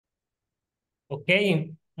Ok,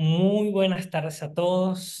 muy buenas tardes a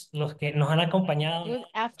todos los que nos han acompañado. Good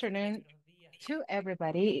afternoon to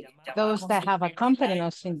everybody, those that have accompanied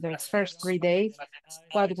us in those first 3 days,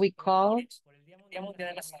 what we call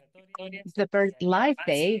the Bird Life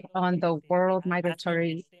Day on the World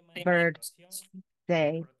Migratory Bird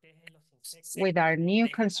Day, with our new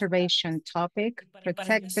conservation topic,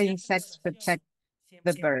 Protect the Insects, Protect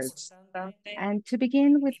the Birds. And to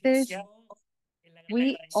begin with this,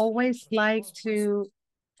 we always like to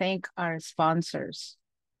thank our sponsors,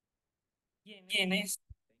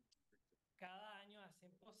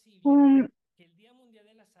 whom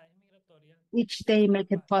each day make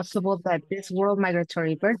it possible that this World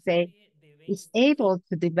Migratory Bird Day is able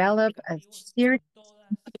to develop a series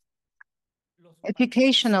of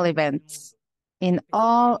educational events in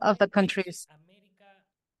all of the countries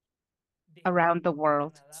around the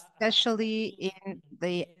world, especially in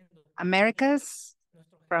the Americas,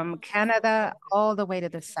 from Canada all the way to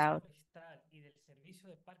the south.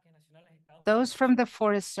 Those from the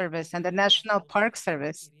Forest Service and the National Park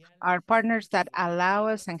Service are partners that allow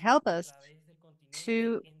us and help us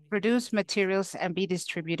to produce materials and be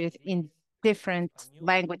distributed in different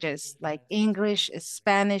languages like English,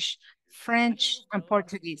 Spanish, French, and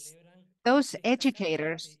Portuguese. Those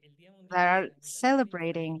educators that are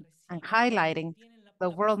celebrating and highlighting the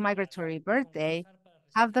World Migratory Bird Day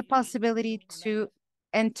have the possibility to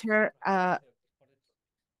enter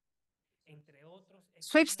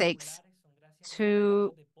sweepstakes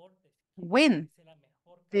to win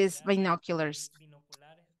these binoculars.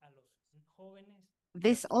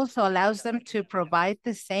 This also allows them to provide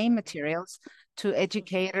the same materials to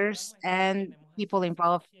educators and people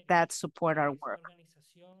involved that support our work.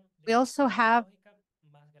 We also have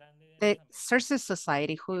the Cerces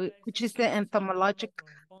Society, which is the entomologic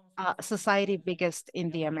society biggest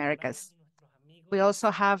in the Americas. We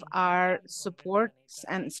also have our supports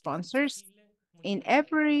and sponsors in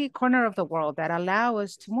every corner of the world that allow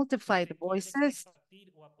us to multiply the voices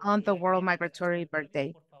on the World Migratory Bird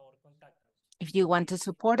Day. If you want to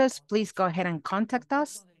support us, please go ahead and contact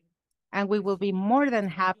us, and we will be more than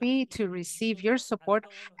happy to receive your support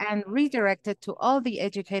and redirect it to all the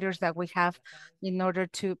educators that we have in order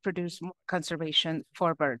to produce conservation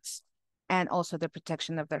for birds and also the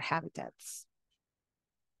protection of their habitats.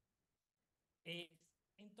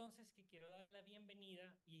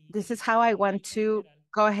 This is how I want to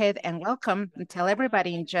go ahead and welcome and tell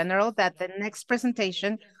everybody in general that the next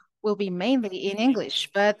presentation will be mainly in English,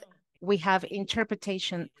 but we have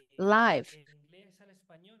interpretation live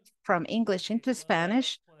from English into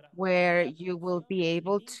Spanish, where you will be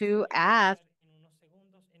able to add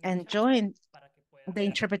and join the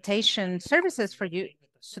interpretation services for you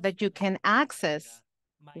so that you can access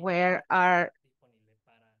where our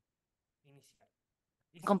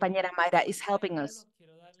compañera Mayra is helping us.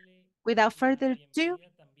 Without further ado,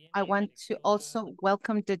 I want to also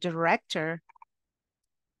welcome the director,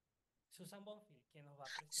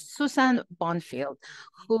 Susan Bonfield,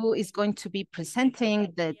 who is going to be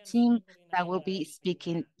presenting the team that will be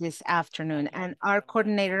speaking this afternoon, and our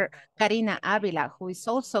coordinator, Karina Avila, who is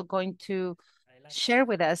also going to share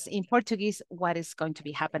with us in Portuguese what is going to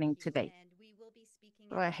be happening today.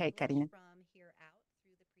 Go ahead, Karina.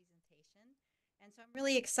 So I'm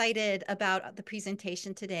really excited about the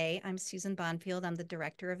presentation today. I'm Susan Bonfield. I'm the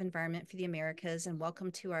Director of Environment for the Americas, and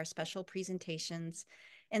welcome to our special presentations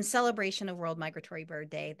in celebration of World Migratory Bird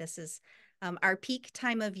Day. This is our peak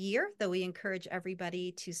time of year, though we encourage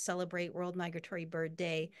everybody to celebrate World Migratory Bird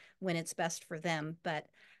Day when it's best for them. But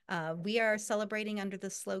we are celebrating under the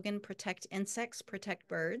slogan, Protect Insects, Protect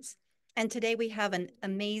Birds. And today we have an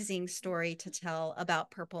amazing story to tell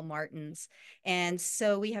about purple martins. And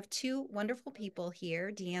so we have two wonderful people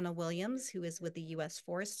here, DeAnna Williams, who is with the U.S.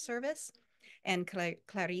 Forest Service, and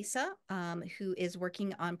Clarissa, who is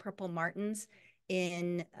working on purple martins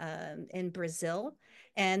in Brazil.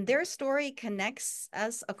 And their story connects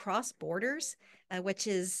us across borders, which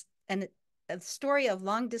is a story of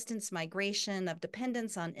long distance migration, of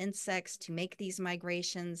dependence on insects to make these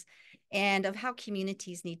migrations, and of how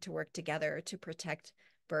communities need to work together to protect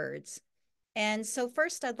birds. And so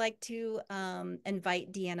first I'd like to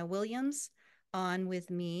invite DeAnna Williams on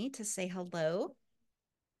with me to say hello.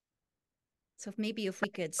 So maybe if we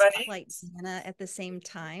could spotlight DeAnna at the same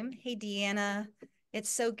time. Hey, DeAnna, it's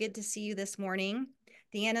so good to see you this morning.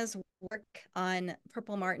 DeAnna's work on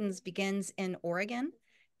purple martins begins in Oregon,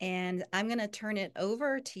 and I'm going to turn it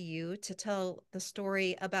over to you to tell the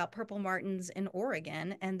story about purple martins in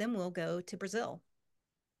Oregon, and then we'll go to Brazil.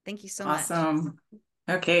 Thank you so much. Awesome.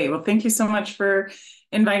 Okay, well, thank you so much for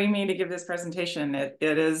inviting me to give this presentation. It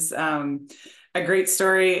is a great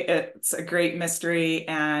story. It's a great mystery,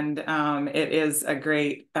 and it is a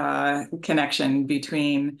great connection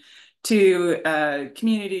between two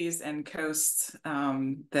communities and coasts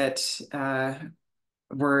that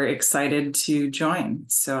we're excited to join.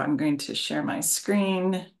 So I'm going to share my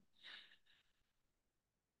screen.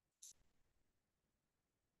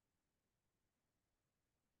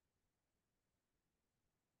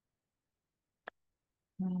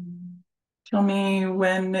 Tell me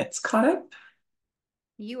when it's caught up.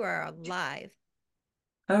 You are live.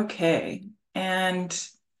 Okay, and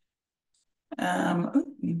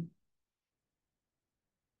can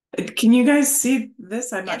you guys see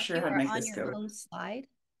this? I'm not Yes, sure you how to are make on this your go. home slide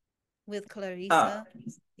with Oh, Clarissa.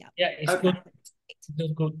 Yeah. Yeah, it's okay. good. It's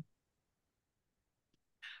good.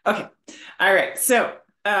 Okay. All right. So,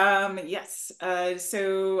 yes.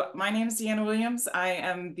 So my name is DeAnna Williams. I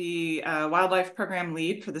am the wildlife program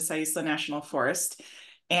lead for the Saisla National Forest.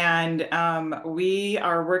 And we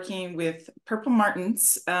are working with purple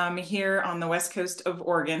martins here on the west coast of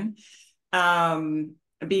Oregon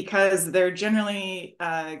because they're generally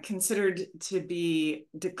considered to be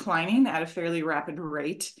declining at a fairly rapid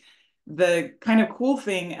rate. The kind of cool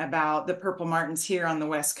thing about the purple martins here on the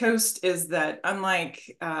west coast is that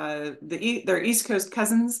unlike their east coast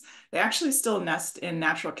cousins, they actually still nest in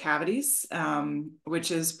natural cavities, which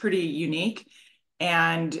is pretty unique.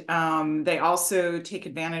 And they also take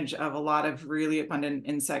advantage of a lot of really abundant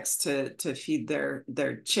insects to feed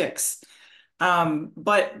their chicks.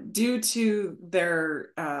 But due to their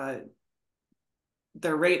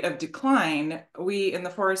rate of decline, we in the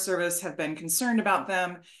Forest Service have been concerned about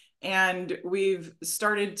them, and we've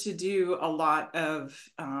started to do a lot of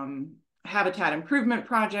habitat improvement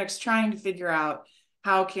projects, trying to figure out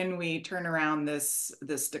how can we turn around this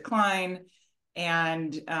decline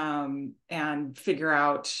and figure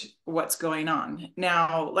out what's going on.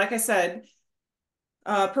 Now, like I said,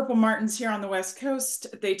 purple martins here on the West Coast,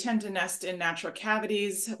 they tend to nest in natural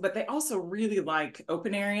cavities, but they also really like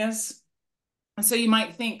open areas. So you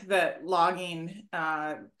might think that logging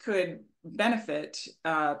could benefit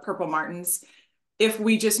purple martins if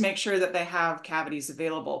we just make sure that they have cavities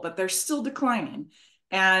available, but they're still declining.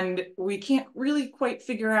 And we can't really quite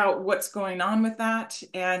figure out what's going on with that.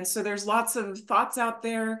 And so there's lots of thoughts out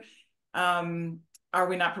there. Are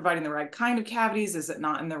we not providing the right kind of cavities? Is it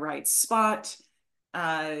not in the right spot?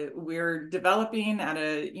 We're developing at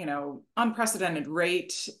a unprecedented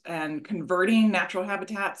rate and converting natural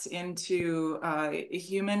habitats into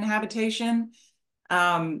human habitation.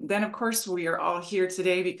 Then, of course, we are all here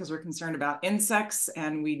today because we're concerned about insects,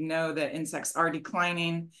 and we know that insects are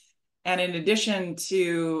declining. And in addition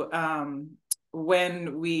to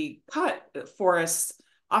when we cut forests,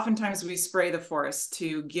 oftentimes we spray the forest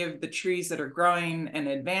to give the trees that are growing an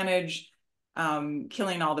advantage,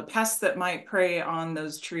 killing all the pests that might prey on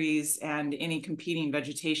those trees and any competing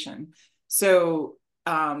vegetation. So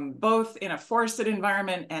both in a forested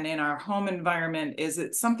environment and in our home environment, is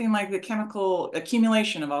it something like the chemical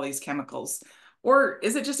accumulation of all these chemicals? Or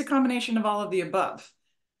is it just a combination of all of the above?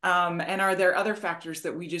 And are there other factors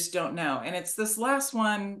that we just don't know? And it's this last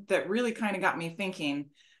one that really kind of got me thinking,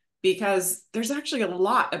 because there's actually a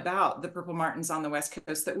lot about the purple martins on the West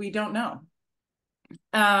Coast that we don't know.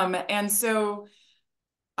 And so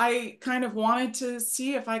I kind of wanted to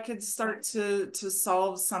see if I could start to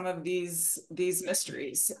solve some of these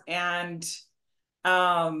mysteries. And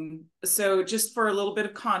so just for a little bit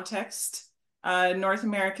of context, North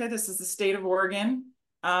America, this is the state of Oregon.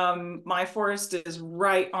 My forest is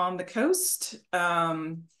right on the coast.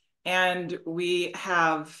 And we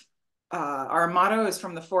have, our motto is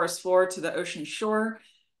from the forest floor to the ocean shore.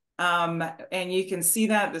 And you can see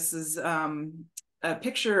that this is a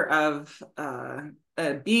picture of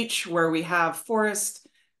a beach where we have forest.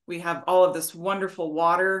 We have all of this wonderful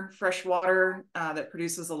water, fresh water that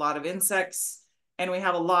produces a lot of insects. And we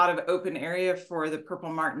have a lot of open area for the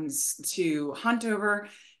purple martins to hunt over.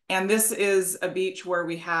 And this is a beach where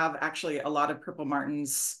we have actually a lot of purple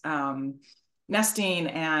martins nesting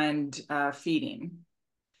and feeding.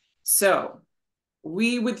 So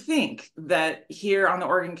we would think that here on the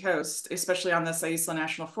Oregon coast, especially on the Saisla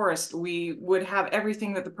National Forest, we would have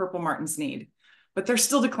everything that the purple martins need, but they're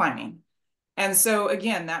still declining. And so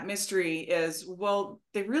again, that mystery is, well,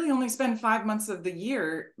 they really only spend 5 months of the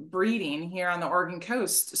year breeding here on the Oregon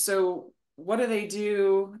coast. So what do they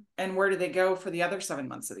do and where do they go for the other 7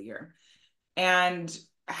 months of the year? And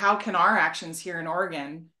how can our actions here in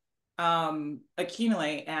Oregon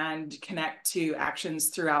accumulate and connect to actions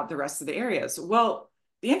throughout the rest of the areas? Well,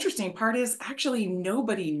 the interesting part is actually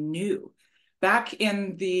nobody knew. back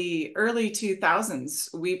in the early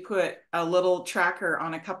 2000s, we put a little tracker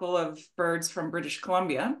on a couple of birds from British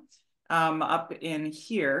Columbia up in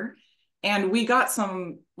here. And we got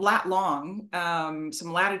some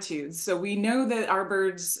some latitudes. So we know that our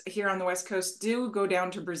birds here on the West Coast do go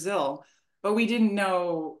down to Brazil, but we didn't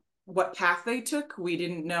know what path they took. We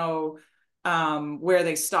didn't know where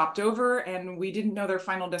they stopped over, and we didn't know their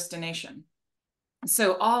final destination.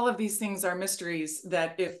 So all of these things are mysteries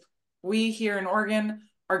that if we here in Oregon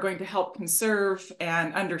are going to help conserve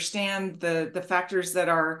and understand the factors that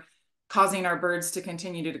are causing our birds to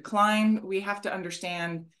continue to decline, we have to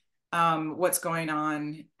understand what's going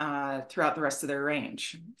on throughout the rest of their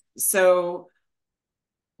range. So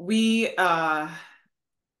we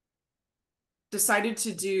decided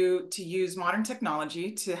to use modern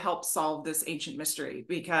technology to help solve this ancient mystery,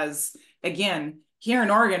 because again, here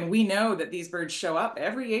in Oregon, we know that these birds show up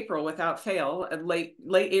every April without fail, late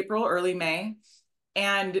April, early May.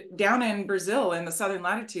 And down in Brazil, in the southern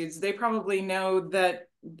latitudes, they probably know that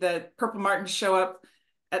purple martins show up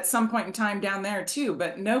at some point in time down there too,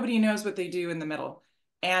 but nobody knows what they do in the middle.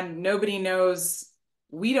 And nobody knows,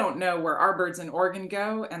 we don't know where our birds in Oregon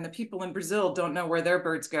go, and the people in Brazil don't know where their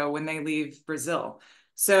birds go when they leave Brazil.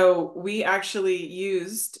 So we actually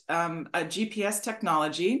used a GPS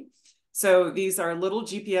technology. So these are little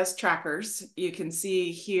GPS trackers. You can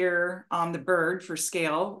see here on the bird for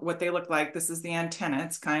scale what they look like. This is the antenna.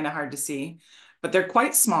 It's kind of hard to see, but they're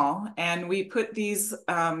quite small. And we put these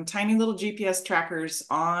tiny little GPS trackers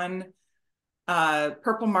on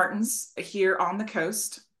purple martins here on the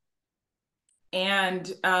coast.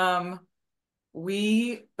 And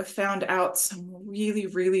we found out some really,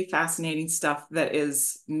 really fascinating stuff that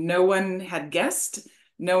no one had guessed,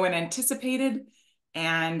 no one anticipated.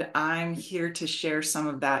 And I'm here to share some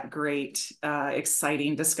of that great,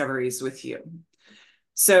 exciting discoveries with you.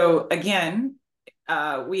 So again,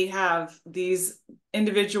 we have these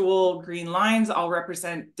individual green lines all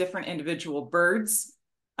represent different individual birds.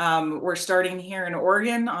 We're starting here in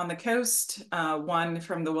Oregon on the coast, one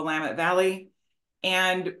from the Willamette Valley.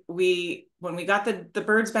 And when we got the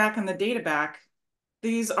birds back and the data back,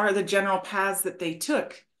 these are the general paths that they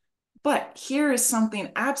took. But here is something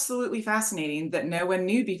absolutely fascinating that no one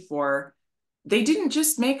knew before. They didn't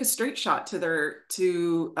just make a straight shot to their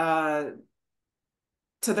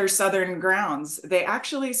southern grounds. They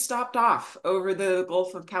actually stopped off over the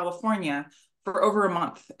Gulf of California for over a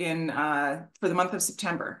month for the month of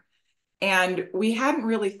September. And we hadn't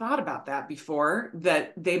really thought about that before,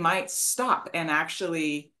 that they might stop and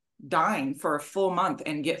actually dine for a full month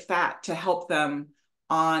and get fat to help them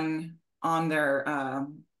on their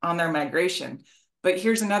migration. But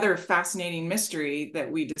here's another fascinating mystery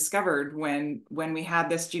that we discovered when we had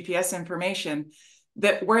this GPS information,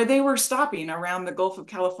 that where they were stopping around the Gulf of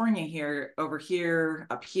California here, over here,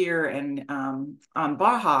 up here, and on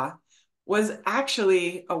Baja, was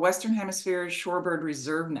actually a Western Hemisphere shorebird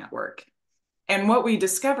reserve network. And what we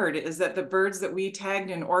discovered is that the birds that we tagged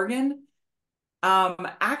in Oregon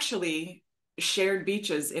actually shared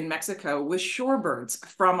beaches in Mexico with shorebirds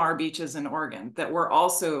from our beaches in Oregon that were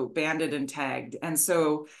also banded and tagged. And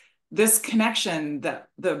so this connection, that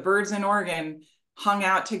the birds in Oregon hung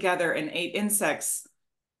out together and ate insects,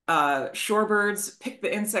 shorebirds picked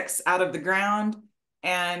the insects out of the ground,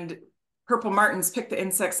 and purple martins pick the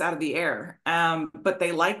insects out of the air, but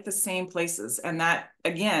they like the same places. And that,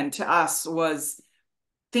 again, to us was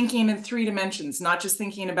thinking in 3 dimensions, not just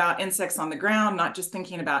thinking about insects on the ground, not just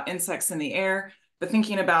thinking about insects in the air, but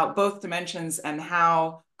thinking about both dimensions and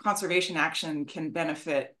how conservation action can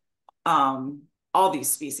benefit all these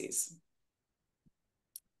species.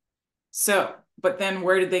 So, but then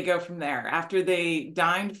where did they go from there? After they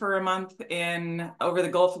dined for a month over the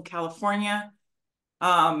Gulf of California,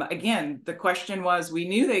 again, the question was, we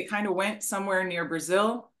knew they kind of went somewhere near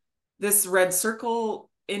Brazil. This red circle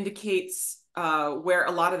indicates where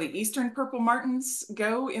a lot of the eastern purple martins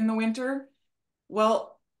go in the winter.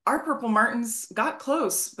 Well, our purple martins got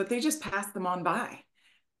close, but they just passed them on by.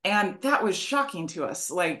 And that was shocking to us.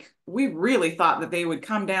 Like, we really thought that they would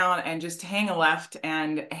come down and just hang a left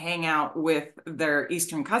and hang out with their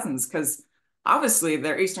eastern cousins, because obviously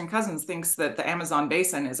their eastern cousins thinks that the Amazon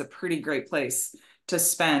basin is a pretty great place to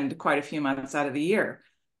spend quite a few months out of the year.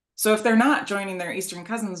 So if they're not joining their eastern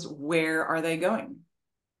cousins, where are they going?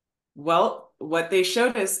 Well, what they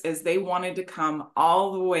showed us is they wanted to come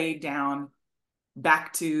all the way down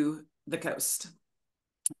back to the coast.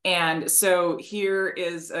 And so here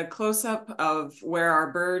is a close-up of where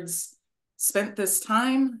our birds spent this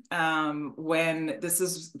time.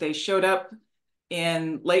 They showed up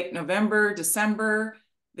in late November, December.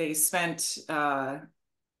 They spent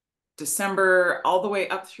December all the way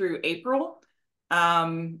up through April.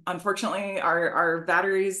 Unfortunately, our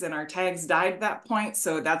batteries and our tags died at that point,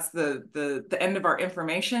 so that's the end of our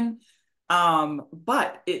information.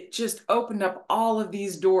 But it just opened up all of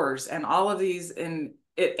these doors and all of these, and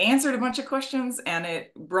it answered a bunch of questions and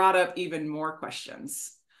it brought up even more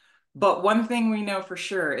questions. But one thing we know for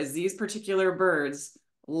sure is these particular birds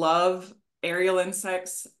love aerial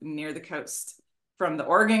insects near the coast, from the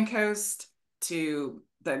Oregon coast to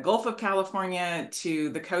the Gulf of California to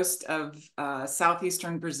the coast of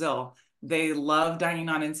southeastern Brazil. They love dining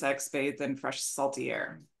on insects bathed in fresh, salty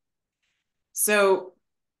air. So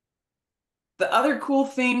the other cool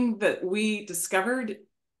thing that we discovered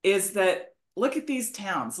is that look at these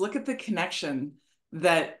towns, look at the connection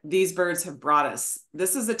that these birds have brought us.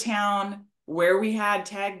 This is a town where we had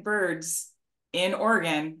tagged birds in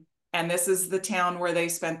Oregon, and this is the town where they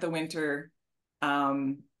spent the winter,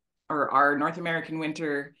 or our North American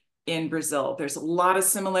winter in Brazil. There's a lot of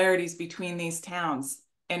similarities between these towns.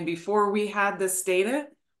 And before we had this data,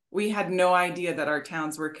 we had no idea that our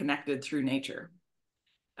towns were connected through nature.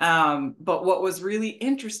 But what was really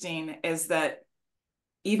interesting is that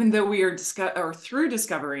even though we are through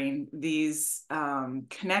discovering these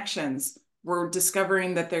connections, we're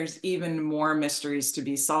discovering that there's even more mysteries to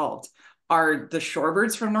be solved. Are the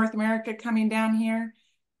shorebirds from North America coming down here?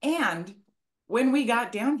 And when we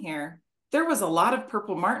got down here, there was a lot of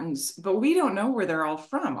purple martins, but we don't know where they're all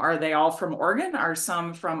from. Are they all from Oregon? Are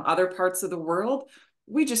some from other parts of the world?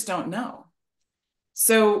 We just don't know.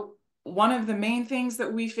 So one of the main things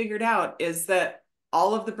that we figured out is that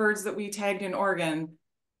all of the birds that we tagged in Oregon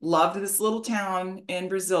loved this little town in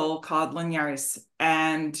Brazil called Linhares.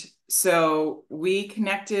 And so we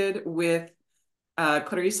connected with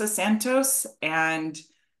Clarissa Santos and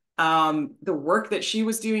the work that she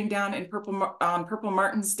was doing down in purple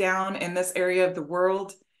martins down in this area of the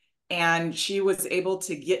world. And she was able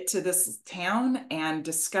to get to this town and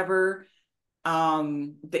discover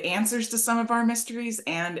the answers to some of our mysteries.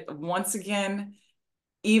 And once again,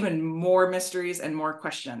 even more mysteries and more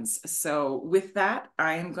questions. So with that,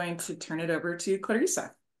 I am going to turn it over to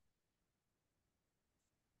Clarissa.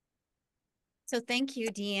 So thank you,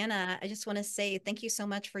 DeAnna. I just want to say thank you so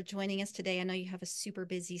much for joining us today. I know you have a super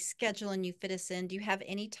busy schedule and you fit us in. Do you have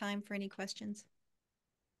any time for any questions?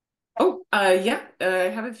 Oh, yeah, I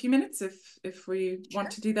have a few minutes if we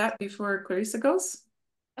want to do that before Clarissa goes.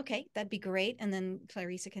 Okay, that'd be great. And then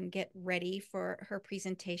Clarissa can get ready for her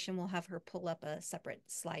presentation. We'll have her pull up a separate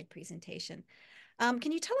slide presentation.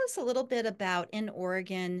 Can you tell us a little bit about in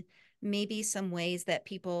Oregon, maybe some ways that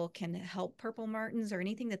people can help purple martins or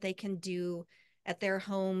anything that they can do at their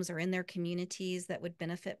homes or in their communities that would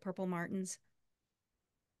benefit purple martins?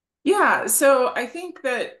 Yeah, so I think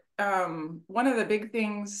that one of the big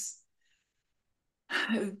things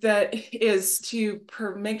that is to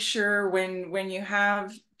make sure when you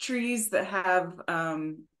have trees that have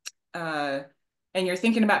and you're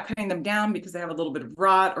thinking about cutting them down because they have a little bit of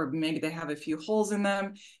rot or maybe they have a few holes in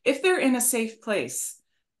them, if they're in a safe place,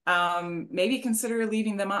 maybe consider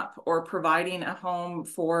leaving them up or providing a home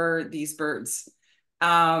for these birds.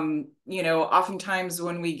 You know, oftentimes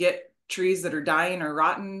when we get trees that are dying or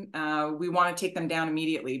rotten, we want to take them down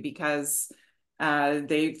immediately because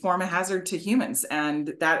they form a hazard to humans,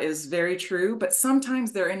 and that is very true, but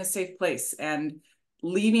sometimes they're in a safe place, and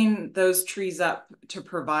leaving those trees up to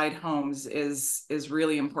provide homes is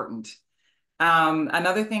really important.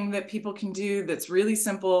 Another thing that people can do that's really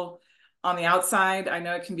simple on the outside, I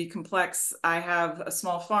know it can be complex. I have a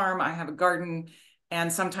small farm, I have a garden,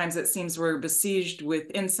 and sometimes it seems we're besieged with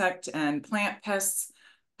insect and plant pests.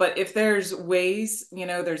 But if there's ways, you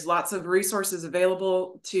know, there's lots of resources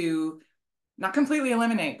available to not completely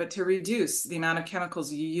eliminate, but to reduce the amount of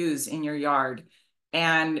chemicals you use in your yard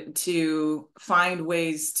and to find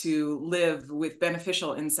ways to live with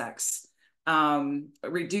beneficial insects,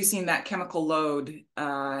 reducing that chemical load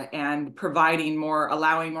and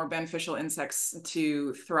allowing more beneficial insects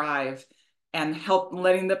to thrive and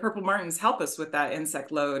letting the purple martins help us with that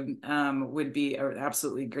insect load would be an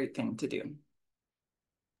absolutely great thing to do.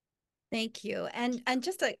 Thank you. And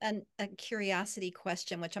just a curiosity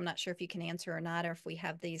question, which I'm not sure if you can answer or not, or if we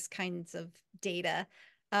have these kinds of data.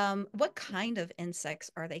 What kind of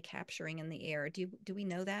insects are they capturing in the air? Do we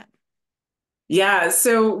know that? Yeah,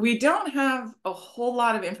 so we don't have a whole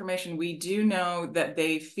lot of information. We do know that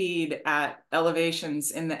they feed at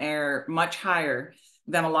elevations in the air much higher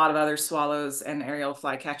than a lot of other swallows and aerial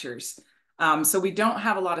flycatchers. So we don't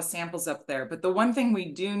have a lot of samples up there. But the one thing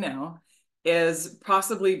we do know is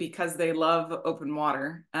possibly because they love open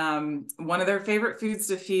water. One of their favorite foods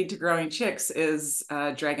to feed to growing chicks is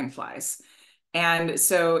dragonflies. And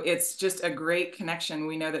so it's just a great connection.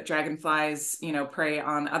 We know that dragonflies, prey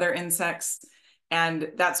on other insects.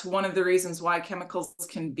 And that's one of the reasons why chemicals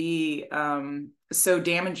can be so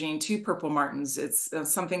damaging to purple martins. It's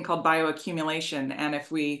something called bioaccumulation. And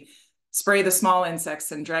if we spray the small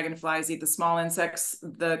insects and dragonflies eat the small insects,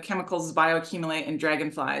 the chemicals bioaccumulate in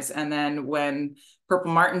dragonflies. And then when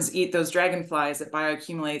purple martins eat those dragonflies, it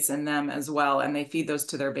bioaccumulates in them as well. And they feed those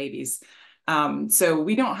to their babies. So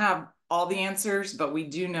we don't have all the answers, but we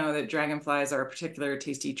do know that dragonflies are a particular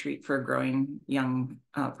tasty treat for growing young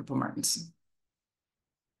purple martins.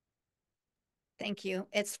 Thank you.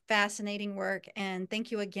 It's fascinating work. And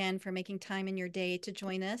thank you again for making time in your day to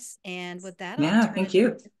join us. And with that, I'll turn thank it you.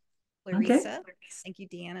 over to Clarissa. Okay. Thank you,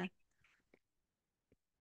 DeAnna.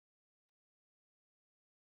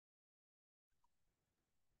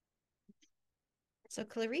 So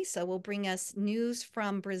Clarissa will bring us news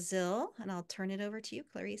from Brazil, and I'll turn it over to you,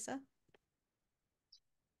 Clarissa.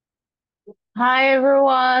 Hi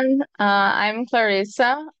everyone, I'm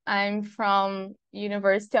Clarissa. I'm from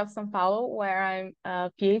University of São Paulo, where I'm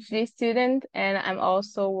a PhD student, and I'm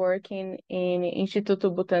also working in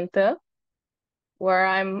Instituto Butantan, where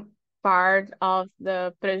I'm part of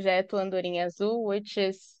the Projeto Andorinha Azul, which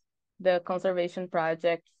is the conservation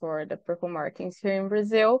project for the purple martins here in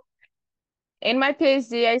Brazil. In my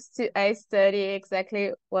PhD, I study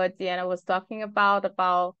exactly what DeAnna was talking about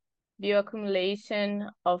bioaccumulation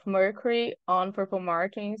of mercury on purple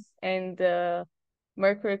martins and the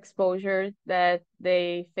mercury exposure that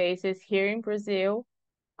they faces here in Brazil.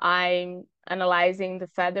 I'm analyzing the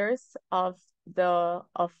feathers of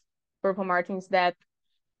purple martins that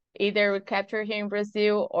either we capture here in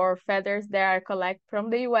Brazil or feathers that are collected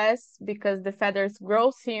from the US, because the feathers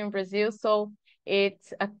grows here in Brazil, so it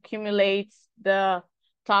accumulates the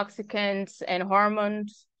toxicants and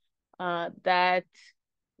hormones that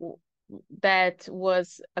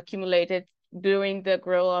was accumulated during the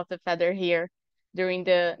growth of the feather here during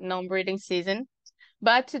the non-breeding season.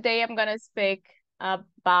 But today I'm gonna speak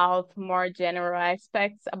about more general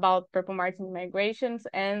aspects about purple martin migrations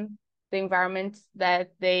and the environment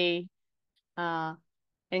that they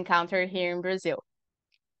encounter here in Brazil.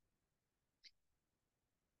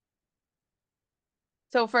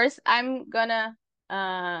 So first, I'm gonna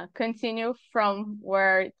continue from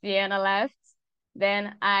where DeAnna left.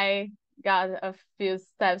 Then I got a few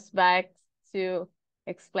steps back to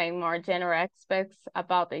explain more general aspects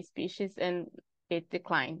about the species and its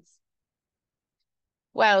declines.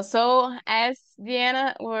 Well, so as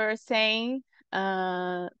DeAnna were saying,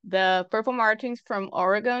 the purple martins from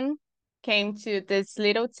Oregon came to this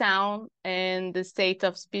little town in the state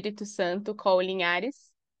of Espírito Santo called Linhares,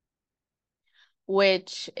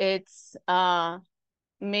 which it's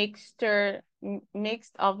mixed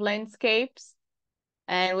of landscapes,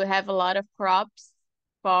 and we have a lot of crops,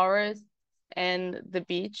 forests, and the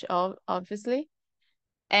beach, obviously.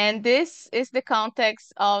 And this is the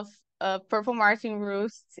context of purple martin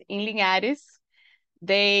roost in Linhares.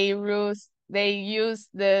 They use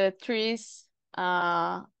the trees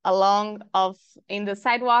in the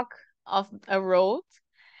sidewalk of a road.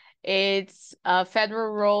 It's a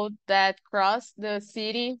federal road that crosses the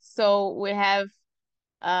city, so we have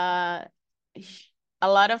a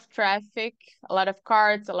lot of traffic, a lot of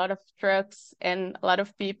cars, a lot of trucks, and a lot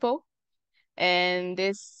of people. And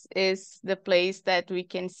this is the place that we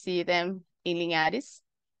can see them in Linhares.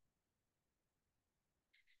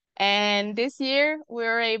 And this year we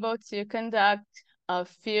were able to conduct a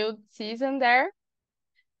field season there. It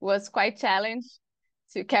was quite challenging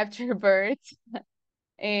to capture birds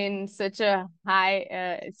in such a high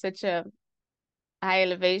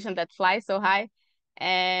elevation that flies so high,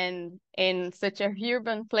 and in such a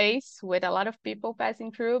urban place with a lot of people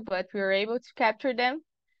passing through, but we were able to capture them.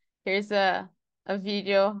 Here's a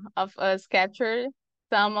video of us capture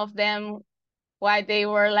some of them while they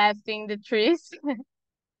were lifting the trees.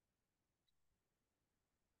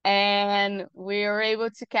 And we were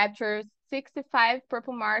able to capture 65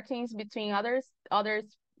 purple martins between other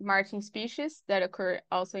martin species that occur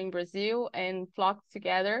also in Brazil and flock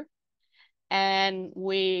together. And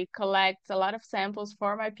we collect a lot of samples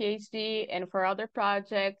for my PhD and for other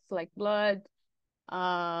projects like blood,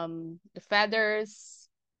 the feathers.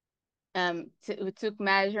 We took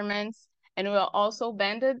measurements, and we also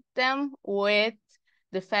banded them with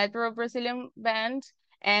the federal Brazilian band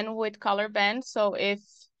and with color band. So if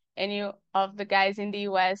any of the guys in the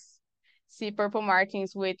US see purple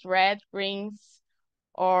martins with red rings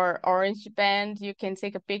or orange band, you can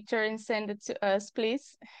take a picture and send it to us,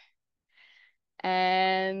 please.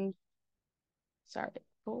 And sorry.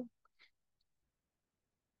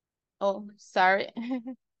 Oh, sorry.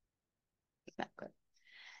 It's not good.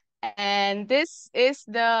 And this is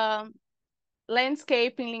the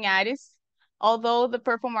landscape in Linhares. Although the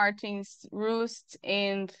purple martins roost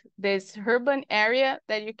in this urban area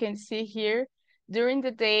that you can see here, during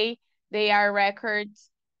the day, they are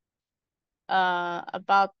records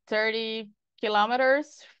about 30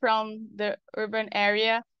 kilometers from the urban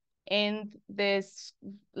area in this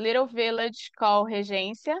little village called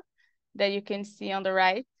Regência that you can see on the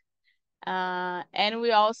right. And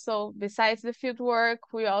we also, besides the field work,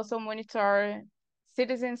 we also monitor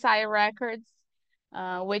citizen site records,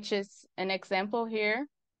 which is an example here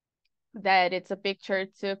that it's a picture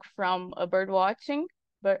took from a bird watcher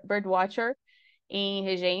in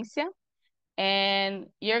Regência. And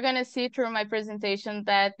you're gonna see through my presentation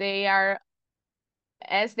that they are,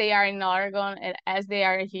 as they are in Oregon and as they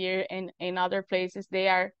are here in other places, they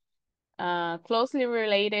are closely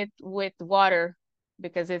related with water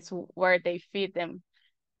because it's where they feed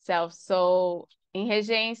themselves. So in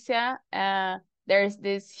Regência, there's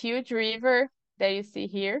this huge river that you see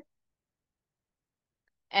here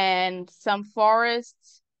and some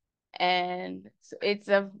forests, and it's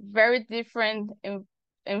a very different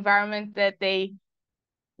environment that the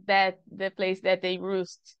place that they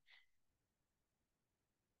roost.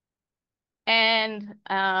 And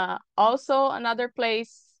also another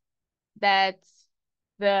place that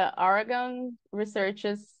the Oregon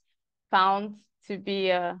researchers found to be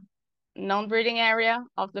a non-breeding area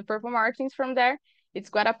of the purple martins from there,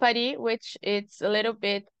 it's Guarapari, which it's a little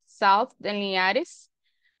bit south than Linhares.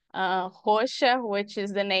 Roxa, which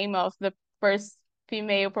is the name of the first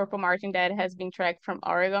female purple martin that has been tracked from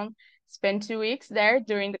Oregon, spent 2 weeks there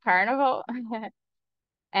during the carnival.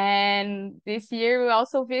 And this year we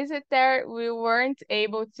also visit there. We weren't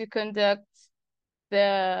able to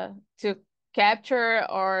to capture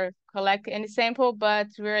or collect any sample, but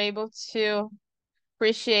we were able to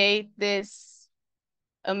appreciate this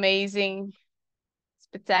amazing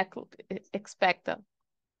spectacle.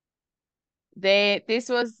 This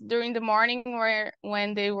was during the morning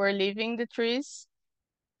when they were leaving the trees.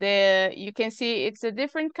 You can see it's a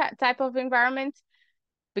different type of environment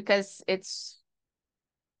because it's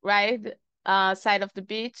right side of the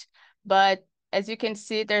beach, but as you can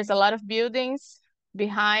see, there's a lot of buildings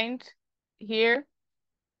behind here,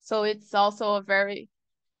 so it's also a very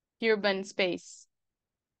urban space.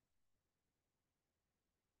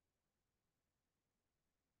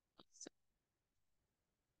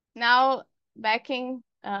 Now backing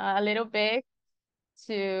a little bit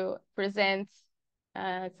to present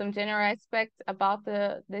some general aspects about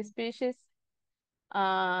the species.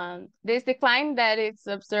 This decline that is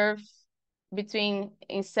observed between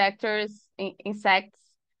insects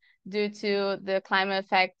due to the climate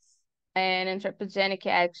effects and anthropogenic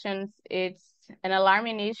actions, it's an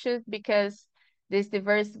alarming issue because these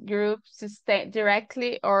diverse groups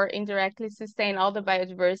directly or indirectly sustain all the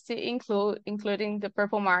biodiversity, including the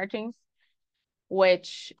purple martins,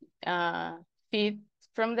 which feed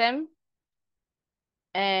from them,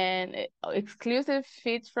 and exclusive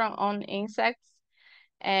feeds on insects.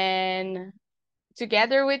 And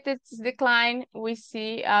together with its decline, we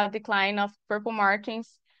see a decline of purple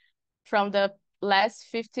martins from the last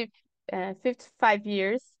 55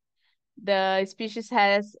 years. The species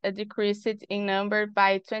has decreased in number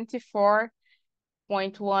by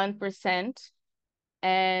 24.1%.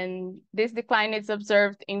 And this decline is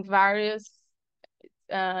observed in various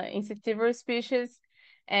insectivorous species,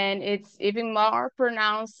 and it's even more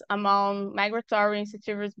pronounced among migratory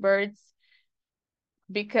insectivorous birds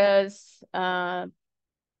because in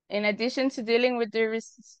addition to dealing with the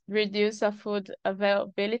reduce of food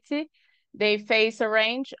availability, they face a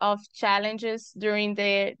range of challenges during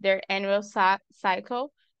their annual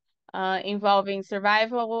cycle, involving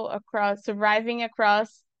surviving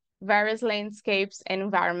across various landscapes and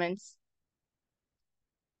environments.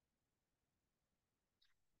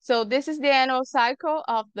 So this is the annual cycle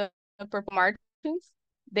of the purple martins.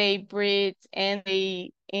 They breed in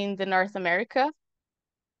the North America,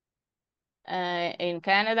 in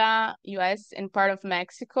Canada, US, and part of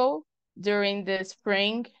Mexico during the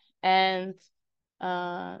spring and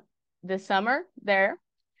the summer there.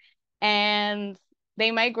 And they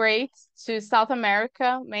migrate to South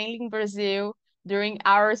America, mainly in Brazil, during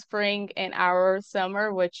our spring and our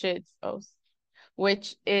summer, which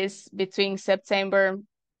is between September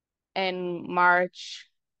and March,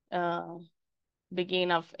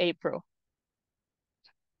 beginning of April.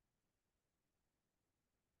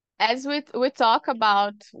 As we talk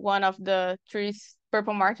about one of the three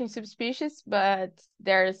purple martin subspecies, but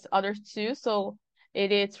there's other two. So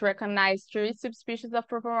it is recognized three subspecies of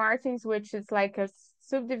purple martins, which is like a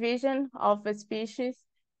subdivision of a species.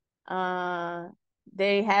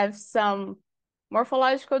 They have some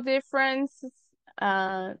morphological differences,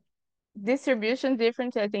 distribution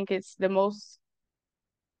difference. I think it's the most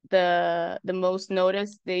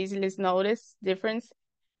noticed, the easiest noticed difference,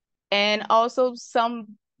 and also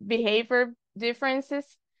some behavior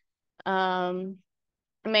differences,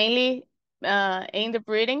 mainly in the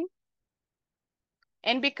breeding.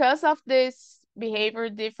 And because of these behavior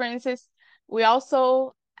differences, we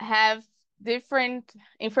also have different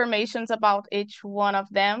informations about each one of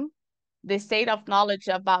them. The state of knowledge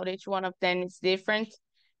about each one of them is different.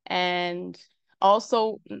 And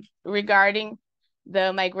also regarding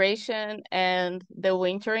the migration and the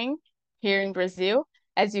wintering here in Brazil,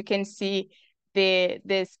 as you can see,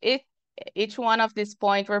 each one of these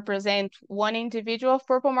points represent one individual of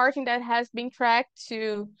purple martin that has been tracked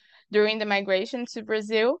during the migration to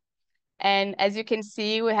Brazil. And as you can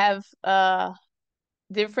see, we have a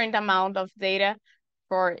different amount of data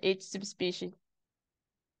for each subspecies.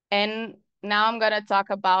 And now I'm gonna talk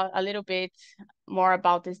about a little bit more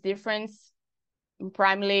about this difference,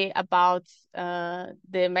 primarily about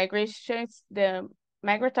the migrations, the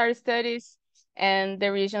migratory studies, and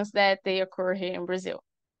the regions that they occur here in Brazil.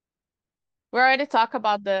 We already talked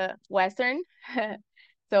about the Western,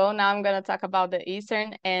 so now I'm gonna talk about the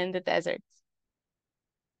Eastern and the deserts.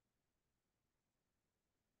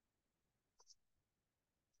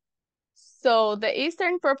 So the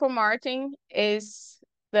Eastern purple martin is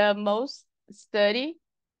the most studied,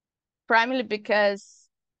 primarily because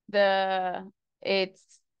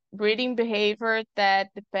its breeding behavior that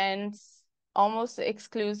depends almost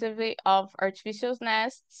exclusively of artificial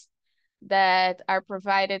nests that are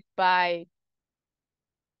provided by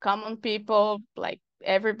common people, like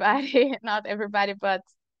everybody, not everybody, but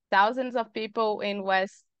thousands of people in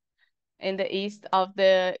the east of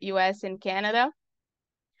the US and Canada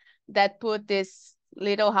that put these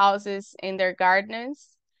little houses in their gardens.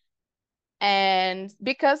 And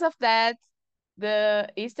because of that, the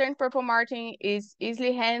Eastern purple martin is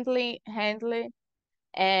easily handled,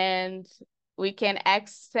 and we can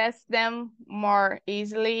access them more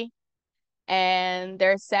easily. And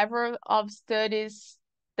there are several of studies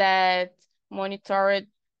that monitored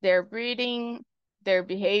their breeding, their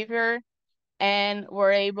behavior, and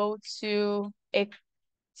were able to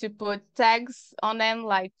put tags on them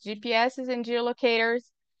like GPSs and geolocators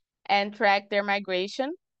and track their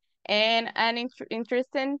migration. And an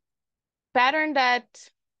interesting pattern that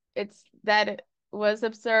was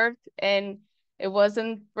observed, and it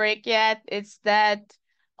wasn't break yet, it's that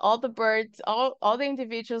all the birds, all the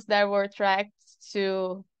individuals that were tracked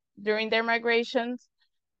during their migrations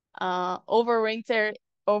overwinter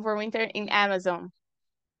in Amazon.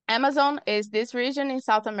 Amazon is this region in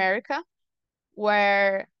South America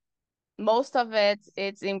where most of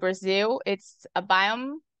it's in Brazil. It's a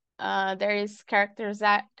biome that is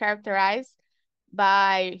characterized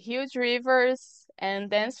by huge rivers and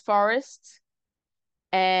dense forests,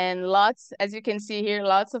 and as you can see here,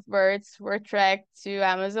 lots of birds were tracked to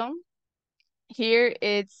Amazon. Here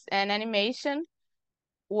it's an animation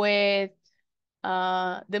with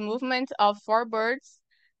the movement of 4 birds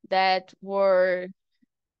that were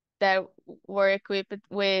equipped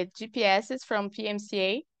with GPSs from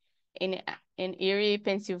PMCA in Erie,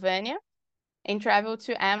 Pennsylvania, and travel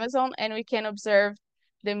to Amazon, and we can observe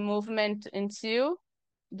the movement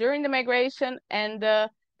during the migration and the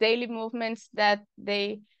daily movements that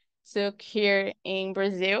they took here in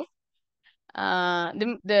Brazil.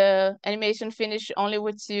 The animation finished only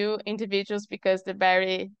with 2 individuals because the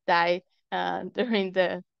berry died during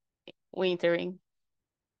the wintering.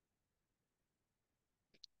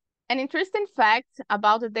 An interesting fact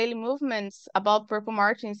about the daily movements about purple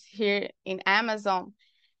martins here in Amazon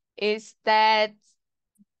is that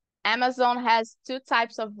Amazon has 2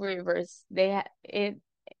 types of rivers. There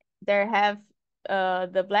have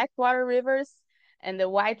the black water rivers and the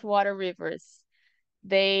white water rivers.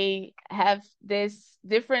 They have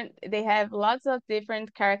lots of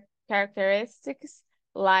different characteristics,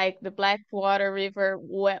 like the black water river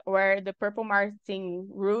where the purple martin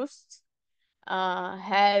roosts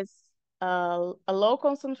has a low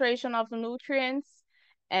concentration of nutrients,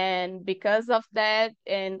 and because of that,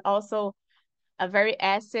 and also a very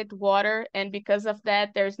acid water, and because of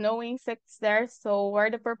that, there's no insects there. So where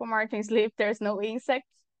the purple martins live, there's no insects.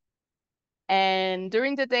 And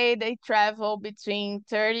during the day, they travel between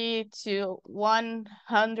 30 to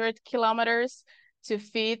 100 kilometers to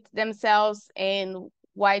feed themselves in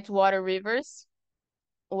white water rivers,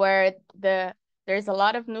 where there's a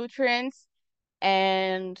lot of nutrients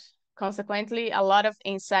and consequently a lot of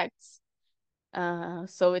insects.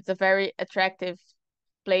 So it's a very attractive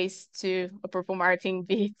place to a purple martin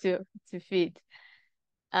bee to feed.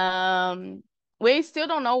 We still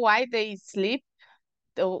don't know why they sleep,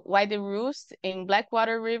 why they roost in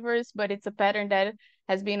blackwater rivers, but it's a pattern that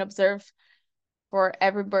has been observed for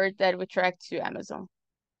every bird that we track to Amazon.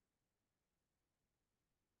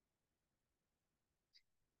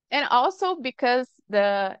 And also because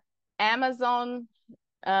the Amazon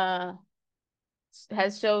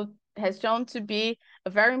has shown to be a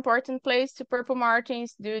very important place to purple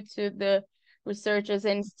martins due to the researches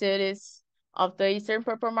and studies of the eastern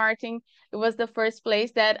purple martin. It was the first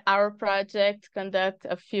place that our project conduct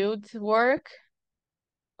a field work.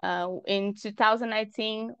 In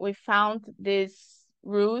 2019, we found this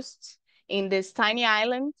roost in this tiny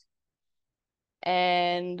island,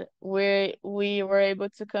 and we were able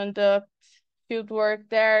to conduct field work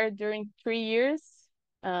there during 3 years,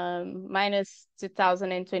 minus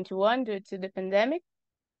 2021 due to the pandemic.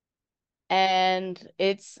 And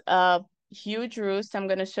it's a huge roost. I'm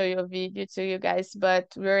going to show you a video to you guys, but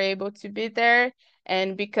we were able to be there.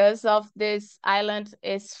 And because of this island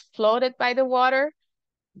is floated by the water,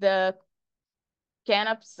 the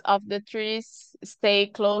canopies of the trees stay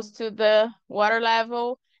close to the water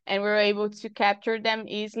level, and we're able to capture them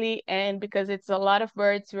easily. And because it's a lot of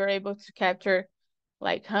birds, we're able to capture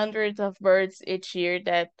like hundreds of birds each year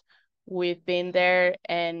that we've been there,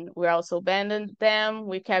 and we also banded them.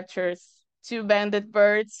 We captured 2 banded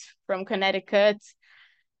birds from Connecticut.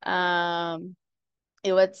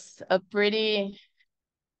 It was a pretty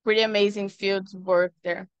amazing field work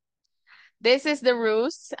there. This is the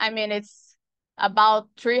roost. I mean, it's about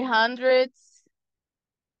 300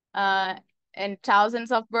 and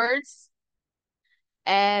thousands of birds,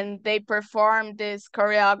 and they perform this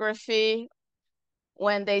choreography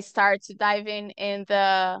when they start to dive in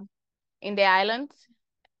the island.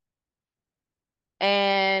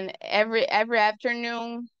 And every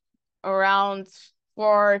afternoon around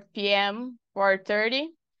 4 p.m., 4:30,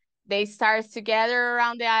 they start to gather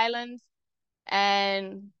around the island,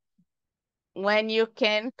 and when you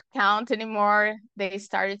can't count anymore, they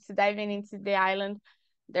started to dive into the island.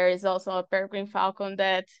 There is also a peregrine falcon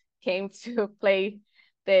that came to play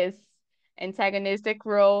this antagonistic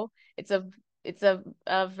role. It's a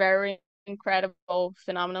very incredible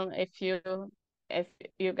phenomenon. If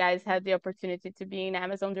you guys had the opportunity to be in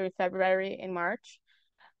Amazon during February and March,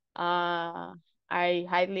 I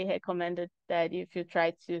highly recommend it that if you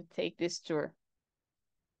try to take this tour.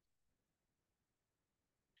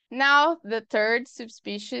 Now, the third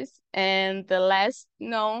subspecies and the last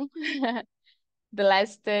known, the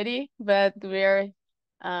last study, but we're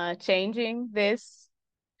changing this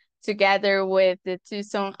together with the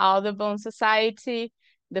Tucson Audubon Society,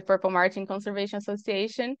 the Purple Martin Conservation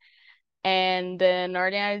Association, and the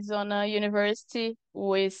Northern Arizona University.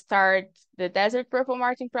 We start the Desert Purple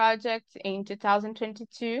Martin Project in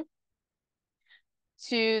 2022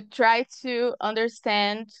 to try to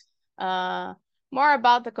understand more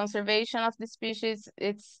about the conservation of the species.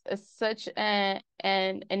 It's such an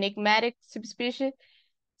enigmatic subspecies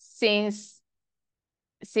since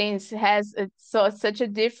it has such a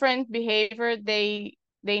different behavior. They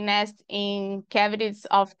nest in cavities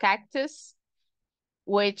of cactus,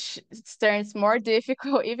 which turns more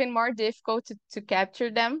difficult, even more difficult to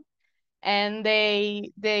capture them. And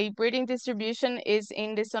the breeding distribution is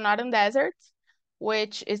in the Sonoran Desert,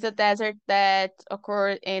 which is a desert that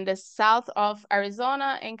occurs in the south of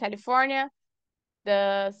Arizona and California,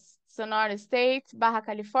 the Sonora State, Baja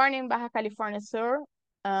California, and Baja California Sur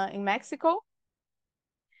in Mexico.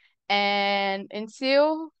 And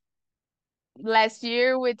until last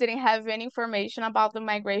year, we didn't have any information about the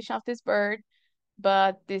migration of this bird,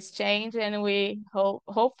 but this changed, and we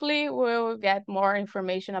hopefully we'll get more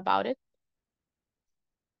information about it.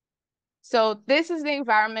 So this is the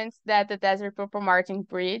environment that the desert purple martin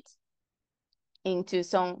breeds in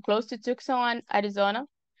Tucson, close to Tucson, Arizona.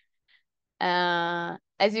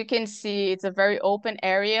 As you can see, it's a very open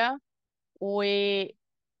area.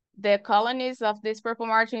 The colonies of this purple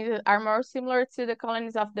martin are more similar to the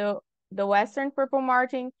colonies of the western purple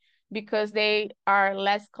martin because they are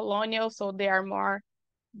less colonial, so they are more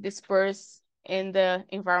dispersed in the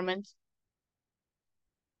environment.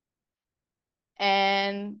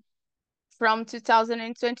 And from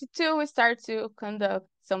 2022, we start to conduct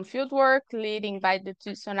some field work leading by the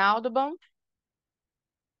Tucson Audubon.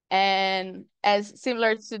 And as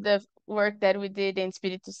similar to the work that we did in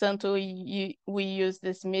Espírito Santo, we use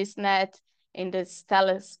this mist net in this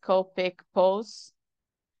telescopic pose.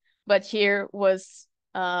 But here was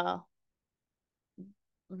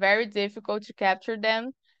very difficult to capture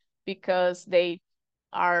them because they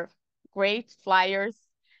are great flyers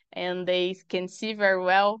and they can see very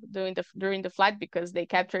well during the flight because they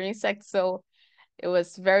capture insects. So it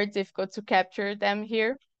was very difficult to capture them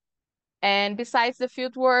here. And besides the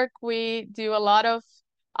field work, we do a lot of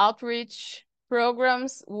outreach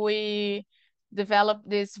programs. We developed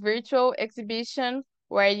this virtual exhibition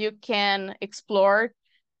where you can explore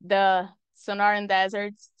the Sonoran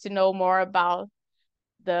deserts to know more about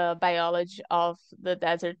the biology of the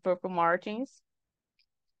desert purple martins.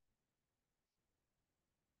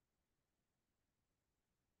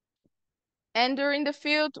 And during the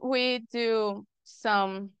field, we do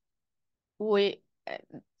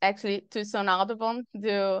actually to São Audubon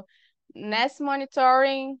do nest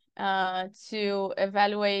monitoring to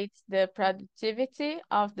evaluate the productivity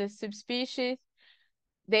of the subspecies.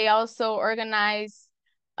 They also organize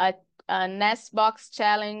a nest box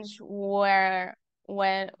challenge where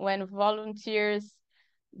when volunteers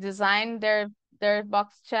design their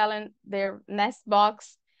nest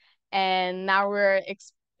box, and now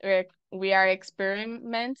we are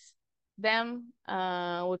experiments them.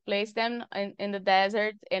 We place them in the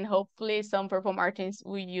desert, and hopefully some purple martins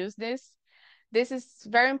will use this. This is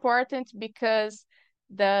very important because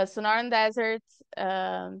the Sonoran Desert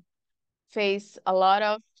face a lot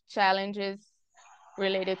of challenges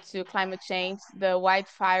related to climate change. The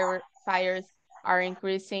fires are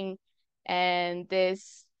increasing, and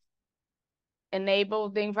this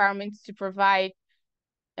enables the environment to provide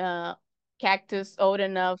cactus old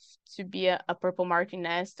enough to be a purple martin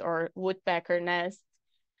nest or woodpecker nest.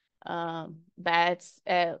 That's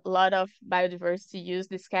a lot of biodiversity use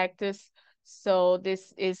this cactus. So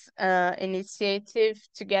this is an initiative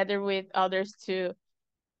together with others to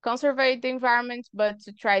conserve the environment, but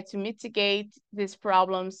to try to mitigate these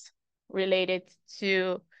problems related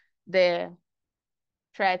to the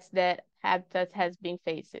threats that habitat has been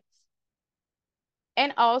faced.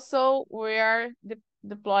 And also we are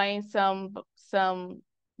deploying some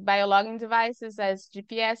biologging devices as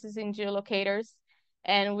GPSs and geolocators,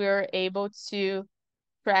 and we're able to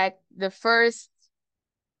track the first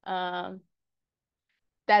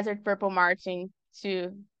desert purple martin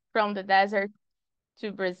from the desert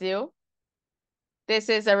to Brazil. This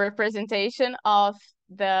is a representation of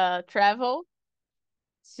the travel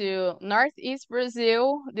to Northeast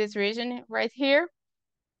Brazil, this region right here,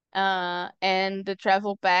 and the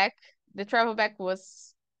travel back. The travel back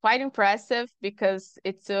was quite impressive because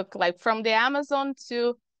it took like from the Amazon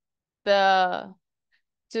to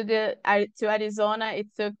Arizona, it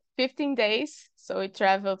took 15 days. So it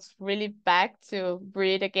traveled really back to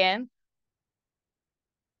breed again.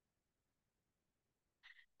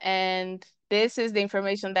 And this is the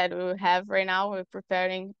information that we have right now. We're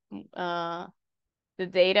preparing the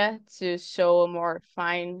data to show a more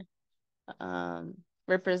fine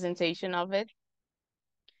representation of it.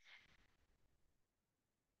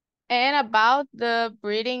 And about the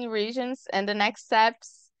breeding regions and the next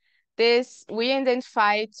steps, we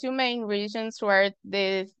identify two main regions where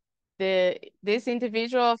this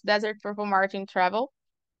individual of desert purple martin travel.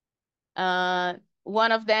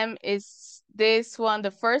 One of them is this one.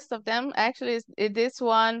 The first of them actually is this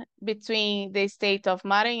one between the state of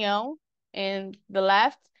Maranhão in the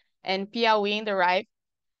left and Piauí in the right.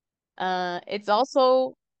 It's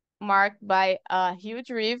also marked by a huge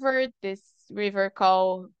river, this river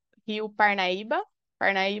called Rio Parnaíba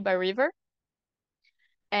River.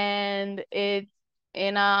 And it's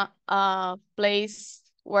in a place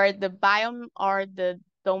where the biome or the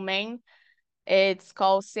domain, it's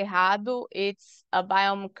called Cerrado. It's a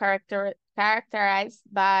biome characterized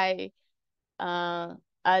by a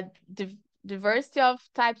diversity of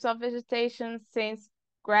types of vegetation, since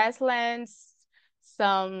grasslands,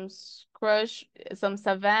 some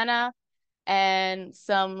savanna, and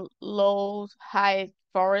some low high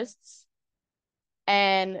forests.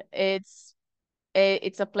 And it's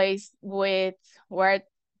a place where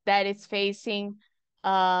that is facing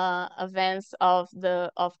events of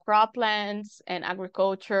croplands and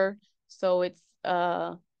agriculture. So it's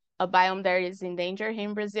a biome that is in danger here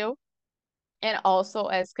in Brazil. And also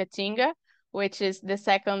as Caatinga, which is the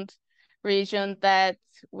second region that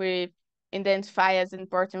we identify as an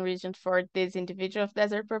important region for this individual of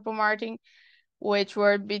desert purple martin, which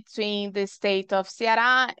were between the state of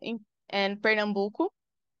Ceará and Pernambuco,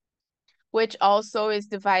 which also is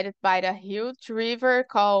divided by the huge river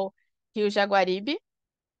called Rio Jaguaribe.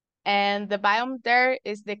 And the biome there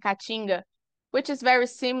is the Caatinga, which is very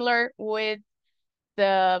similar with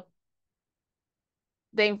the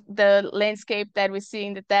landscape that we see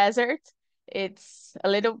in the desert. It's a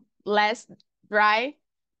little less dry,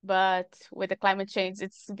 but with the climate change,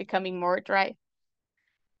 it's becoming more dry.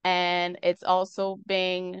 And it's also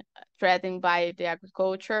being threatened by the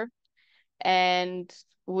agriculture. And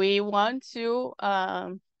we want to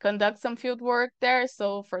conduct some field work there.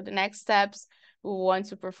 So for the next steps, we want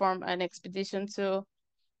to perform an expedition to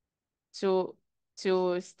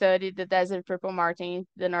study the desert purple martin in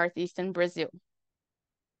the northeastern Brazil.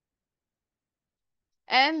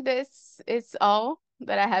 And this is all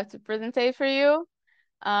that I have to present for you.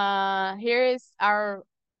 Here is our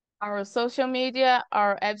social media,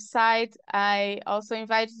 our website. I also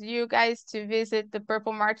invite you guys to visit the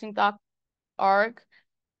purplemartin.org,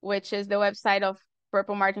 which is the website of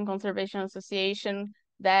Purple Martin Conservation Association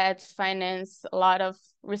that finance a lot of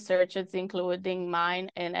researches, including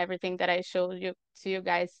mine and everything that I showed you to you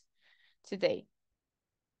guys today.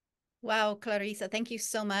 Wow, Clarissa, thank you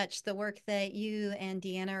so much. The work that you and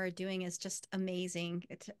DeAnna are doing is just amazing.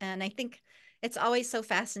 And I think it's always so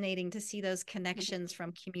fascinating to see those connections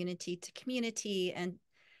from community to community, and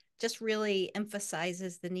just really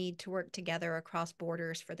emphasizes the need to work together across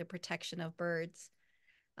borders for the protection of birds.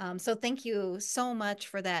 So thank you so much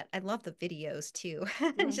for that. I love the videos too.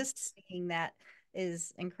 Just seeing that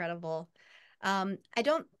is incredible.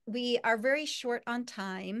 We are very short on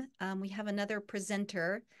time. We have another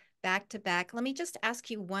presenter back to back. Let me just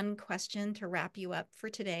ask you one question to wrap you up for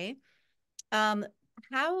today.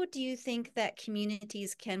 How do you think that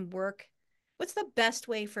communities can work? What's the best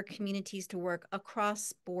way for communities to work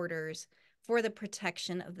across borders for the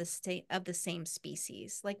protection of the same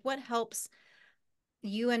species? Like, what helps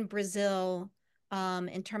you in Brazil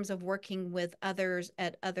in terms of working with others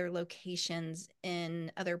at other locations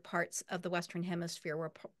in other parts of the Western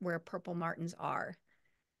Hemisphere where purple martins are,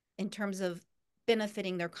 in terms of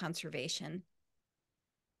benefiting their conservation?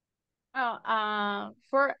 Well,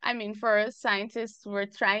 for us scientists, we're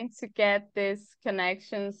trying to get these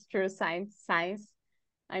connections through science.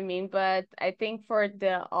 But I think for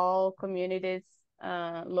the all communities,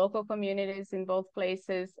 local communities in both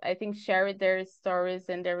places, I think share their stories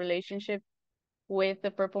and their relationship with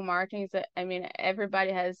the purple martins. I mean,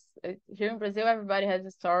 everybody has here in Brazil, everybody has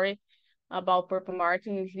a story about purple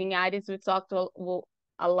martins. Linhares, we talked a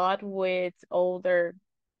lot with older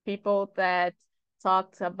people that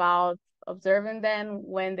talked about observing them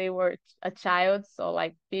when they were a child, so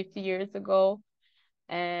like 50 years ago.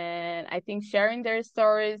 And I think sharing their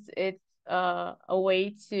stories, it's a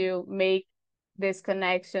way to make these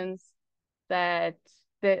connections that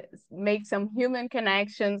make some human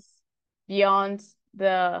connections beyond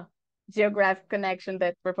the geographic connection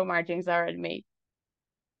that purple martins already made.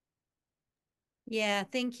 Yeah,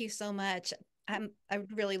 thank you so much. I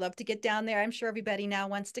would really love to get down there. I'm sure everybody now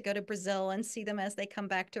wants to go to Brazil and see them as they come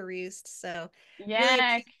back to roost. So really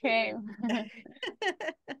Yeah, appreciate okay.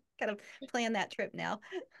 kind of plan that trip now.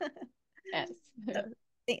 Yes. So,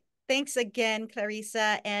 thanks again,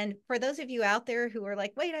 Clarissa. And for those of you out there who are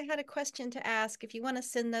like, wait, I had a question to ask, if you want to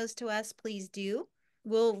send those to us, please do.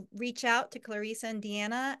 We'll reach out to Clarissa and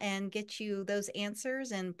DeAnna and get you those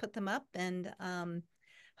answers and put them up, and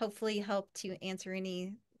hopefully help to answer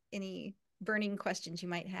any burning questions you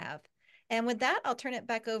might have. And with that, I'll turn it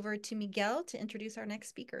back over to Miguel to introduce our next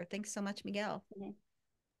speaker. Thanks so much, Miguel.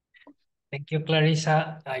 Thank you,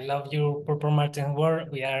 Clarissa. I love your purple martin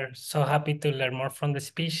work. We are so happy to learn more from the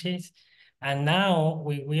species. And now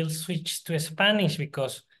we will switch to Spanish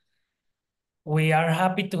because we are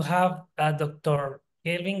happy to have Dr.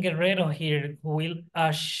 Kelvin Guerrero here, who will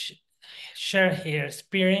share his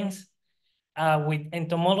experience with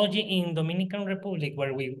entomology in Dominican Republic,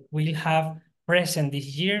 where we will have present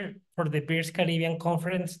this year for the Bears Caribbean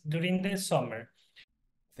Conference during the summer.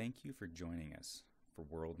 Thank you for joining us for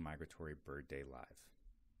World Migratory Bird Day Live.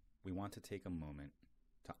 We want to take a moment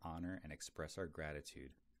to honor and express our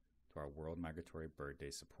gratitude to our World Migratory Bird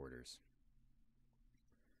Day supporters.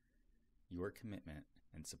 Your commitment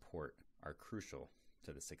and support are crucial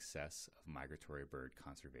to the success of migratory bird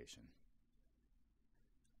conservation.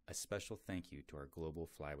 A special thank you to our global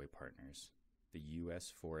flyway partners, the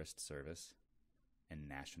U.S. Forest Service and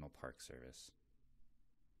National Park Service.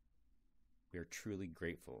 We are truly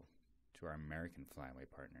grateful to our American flyway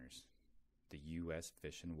partners, the U.S.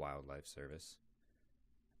 Fish and Wildlife Service,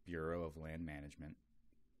 Bureau of Land Management,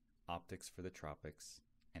 Optics for the Tropics,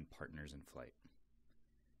 and Partners in Flight.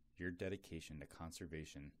 Your dedication to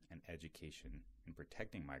conservation and education in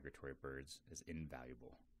protecting migratory birds is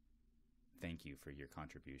invaluable. Thank you for your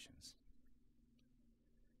contributions.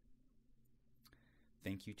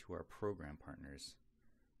 Thank you to our program partners,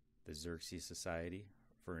 the Xerces Society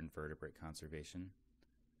for Invertebrate Conservation,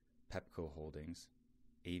 Pepco Holdings,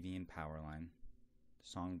 Avian Powerline,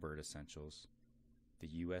 Songbird Essentials, the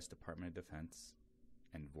U.S. Department of Defense,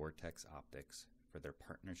 and Vortex Optics for their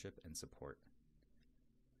partnership and support.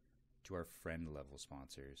 To our friend level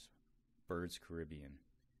sponsors, Birds Caribbean,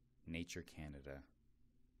 Nature Canada,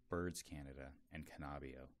 Birds Canada, and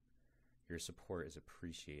Canabio, your support is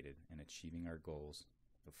appreciated in achieving our goals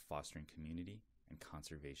of fostering community and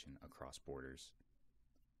conservation across borders.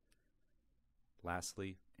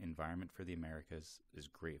 Lastly, Environment for the Americas is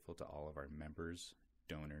grateful to all of our members,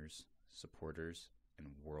 donors, supporters, and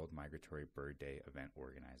World Migratory Bird Day event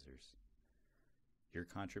organizers. Your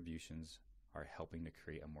contributions are helping to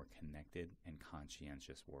create a more connected and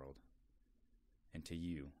conscientious world. And to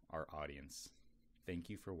you, our audience, thank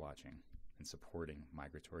you for watching and supporting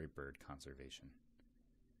migratory bird conservation.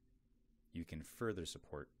 You can further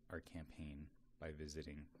support our campaign by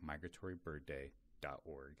visiting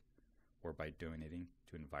migratorybirdday.org or by donating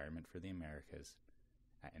to Environment for the Americas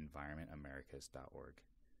at environmentamericas.org.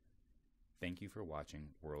 Thank you for watching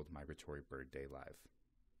World Migratory Bird Day Live.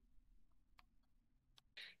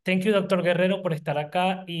 Thank you, Dr. Guerrero, por estar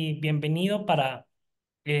acá y bienvenido para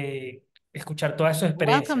escuchar toda su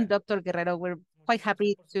experiencia. Welcome, Dr. Guerrero. We're quite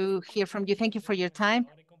happy to hear from you. Thank you for your time.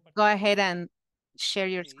 Go ahead and share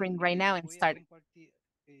your screen right now and start.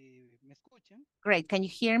 Great. Can you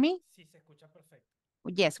hear me? Sí, se escucha perfecto.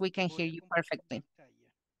 Yes, we can hear you perfectly.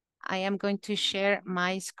 I am going to share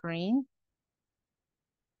my screen.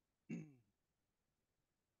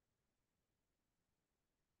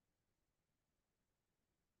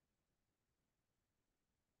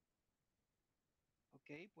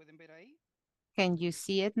 Can you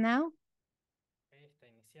see it now? Está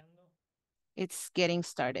iniciando. It's getting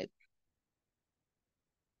started.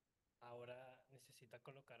 Ahora necesita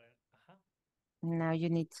colocar ajá. Now you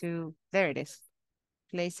need to, there it is.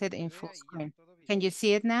 Place it in full screen. Can you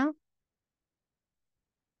see it now?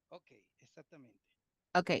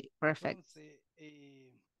 Okay, perfect.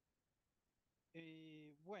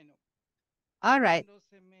 All right.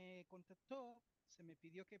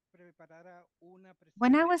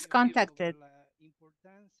 When I was contacted,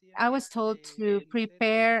 I was told to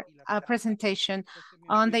prepare a presentation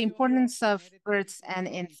on the importance of birds and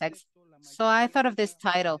insects. So I thought of this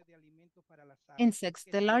title, Insects,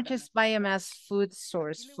 the largest biomass food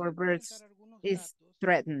source for birds is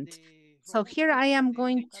threatened. So here I am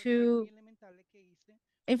going to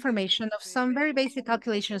information of some very basic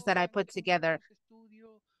calculations that I put together.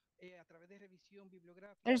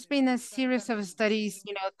 There's been a series of studies,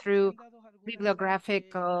 through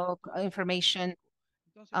bibliographic information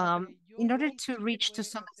in order to reach to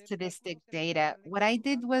some statistic data. What I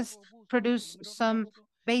did was produce some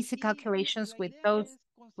basic calculations with those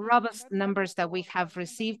robust numbers that we have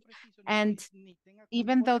received. And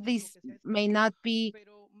even though these may not be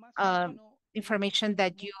information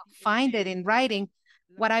that you find it in writing,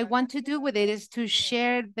 what I want to do with it is to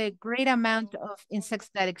share the great amount of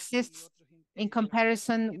insects that exists in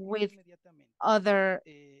comparison with other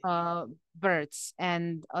birds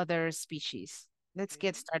and other species. Let's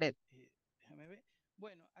get started.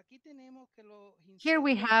 Here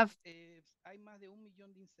we have,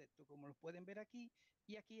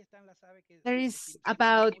 there is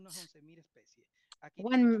about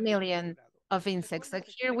 1 million of insects. Like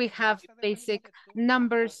here we have basic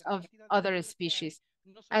numbers of other species.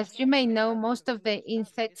 As you may know, most of the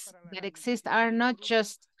insects that exist are not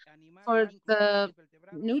just for the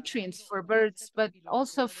nutrients for birds, but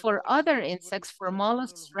also for other insects, for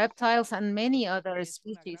mollusks, reptiles, and many other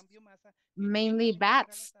species, mainly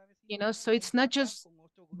bats, so it's not just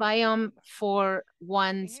biome for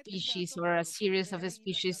one species or a series of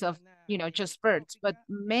species of, just birds, but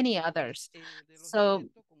many others. So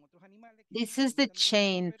this is the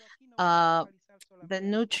chain, the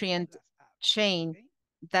nutrient chain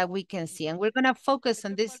that we can see. And we're going to focus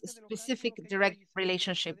on this specific direct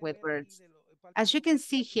relationship with birds. As you can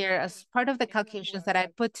see here, as part of the calculations that I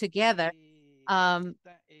put together, for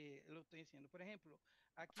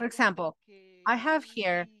example, I have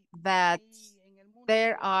here that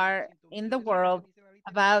there are in the world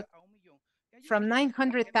about from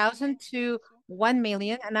 900,000 to 1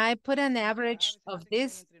 million, and I put an average of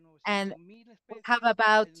this, and we have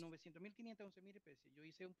about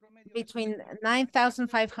between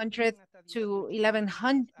 9,500 to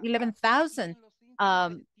 11,000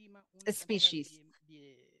 species.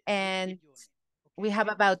 And we have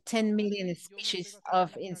about 10 million species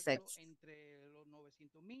of insects,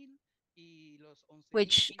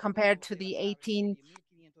 which compared to the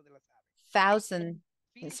 18,000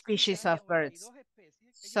 species of birds.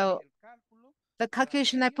 So the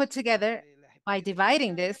calculation I put together by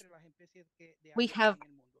dividing this, we have,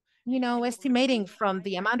 estimating from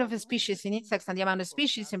the amount of species in insects and the amount of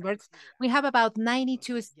species in birds, we have about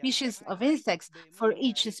 92 species of insects for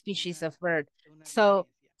each species of bird. So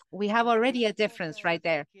We have already a difference right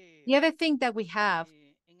there. The other thing that we have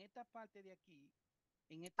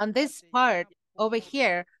on this part over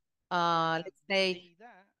here, let's say,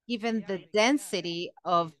 given the density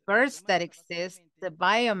of birds that exist, the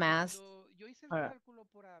biomass,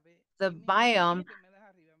 the biome,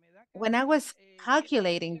 when I was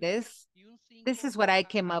calculating this, this is what I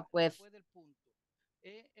came up with.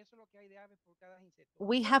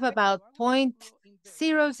 We have about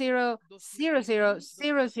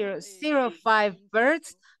 0.00000005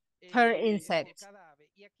 birds per insect.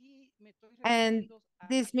 And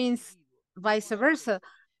this means vice versa,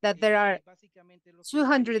 that there are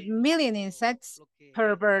 200 million insects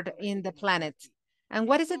per bird in the planet. And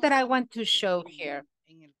what is it that I want to show here?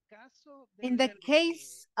 In the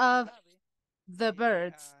case of the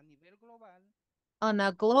birds, on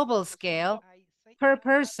a global scale, per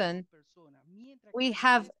person, we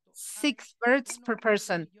have 6 birds per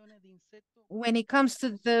person. When it comes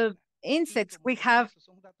to the insects, we have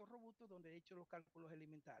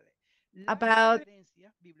about,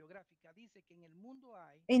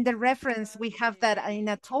 in the reference, we have that in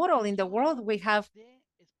a total in the world, we have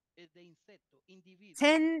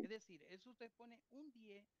 10,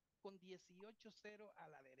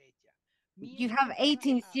 you have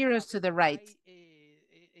 18 zeros to the right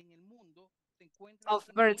of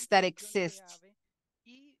birds that exist.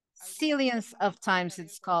 Zillions of times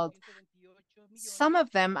it's called. Some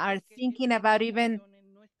of them are thinking about even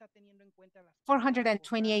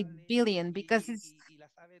 428 billion because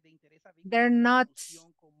they're not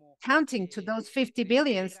counting to those 50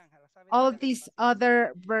 billions all these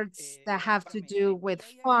other birds that have to do with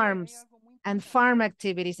farms and farm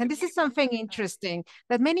activities. And this is something interesting,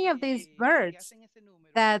 that many of these birds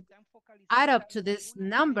that add up to this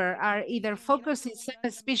number are either focused in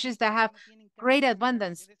certain species that have great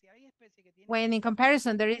abundance, when in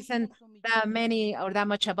comparison, there isn't that many or that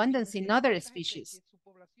much abundance in other species.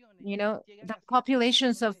 You know, the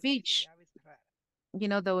populations of each, you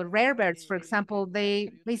know, the rare birds, for example,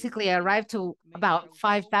 they basically arrive to about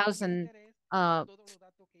 5,000,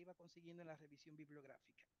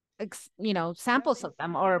 you know, samples of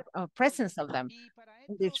them or presence of them,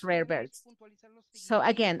 these rare birds. So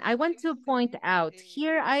again, I want to point out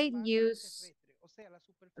here, I use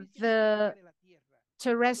the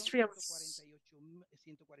terrestrial,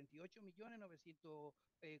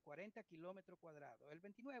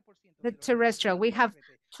 we have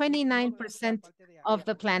 29% of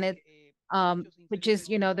the planet, which is,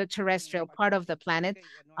 you know, the terrestrial part of the planet.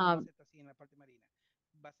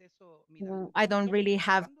 I don't really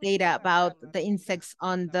have data about the insects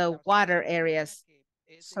on the water areas.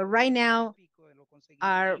 So right now,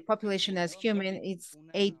 our population as human is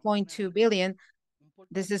 8.2 billion.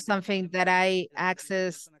 This is something that I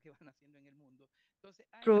access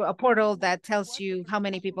through a portal that tells you how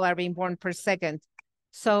many people are being born per second.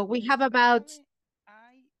 So we have about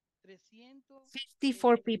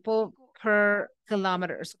 54 people per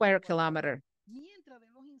kilometer, square kilometer.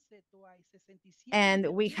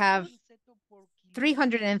 And we have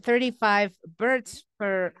 335 birds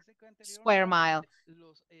per square mile,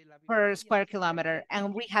 per square kilometer.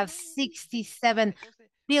 And we have 67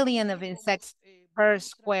 billion of insects per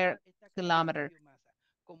square kilometer.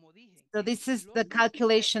 So this is the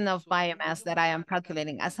calculation of biomass that I am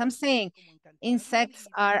calculating. As I'm saying, insects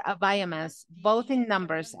are a biomass, both in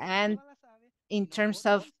numbers and in terms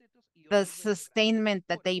of the sustainment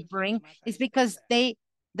that they bring. Is because their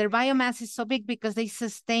biomass is so big because they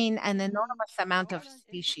sustain an enormous amount of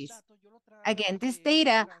species. Again, this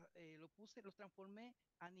data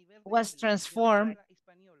was transformed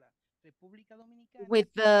with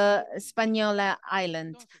the Hispaniola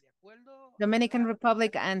Island, Dominican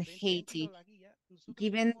Republic, and Haiti.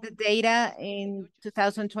 Given the data in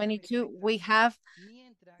 2022, we have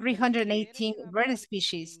 318 bird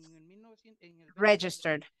species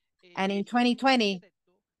registered. And in 2020,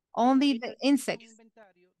 only the insects,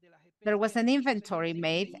 there was an inventory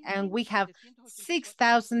made, and we have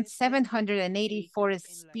 6,784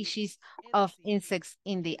 species of insects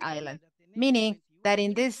in the island, meaning that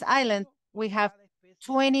in this island, we have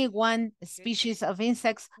 21 species of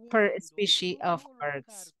insects per species of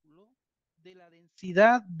birds. De la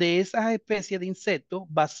densidad de esas especies de insectos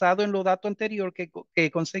basado en los datos anteriores que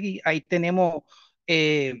conseguí. Ahí tenemos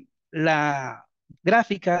la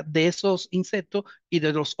gráfica de esos insectos y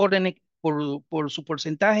de los órdenes por su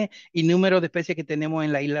porcentaje y número de especies que tenemos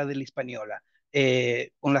en la isla de la Hispaniola,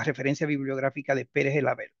 con la referencia bibliográfica de Pérez de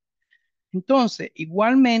la Verde. Entonces,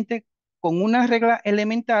 igualmente, con una regla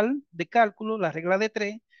elemental de cálculo, la regla de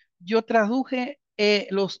 3, yo traduje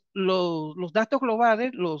los datos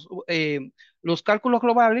globales, los cálculos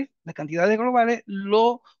globales, las cantidades globales,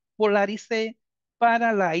 lo polaricé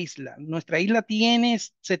para la isla. Nuestra isla tiene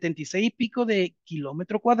 76 y pico de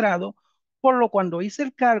kilómetros cuadrados, por lo cuando hice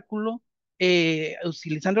el cálculo,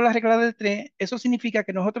 utilizando la regla del 3, eso significa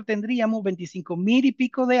que nosotros tendríamos 25.000 y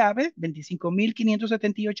pico de aves,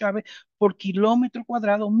 25.578 aves por kilómetro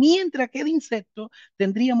cuadrado, mientras que de insectos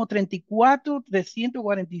tendríamos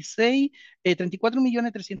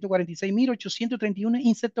 34.346.831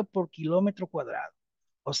 insectos por kilómetro cuadrado.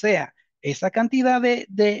 O sea, esa cantidad de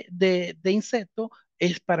insectos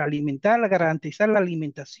es para alimentar, garantizar la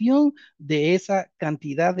alimentación de esa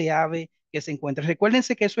cantidad de aves que se encuentra.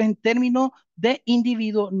 Recuérdense que eso es en términos de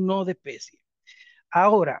individuo, no de especie.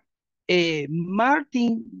 Ahora,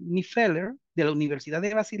 Martin Nifeller, de la Universidad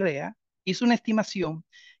de Basilea, hizo una estimación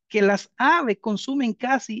que las aves consumen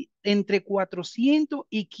casi entre 400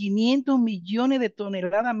 y 500 millones de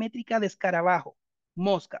toneladas métricas de escarabajo,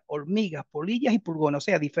 moscas, hormigas, polillas y pulgones, o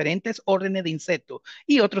sea, diferentes órdenes de insectos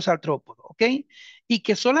y otros artrópodos, ¿ok? Y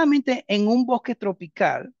que solamente en un bosque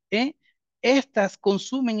tropical, estas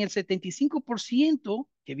consumen el 75%,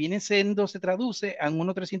 que viene siendo, se traduce a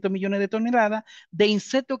unos 300 millones de toneladas de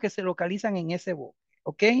insectos que se localizan en ese bosque,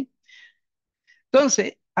 ¿ok?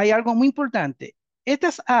 Entonces, hay algo muy importante.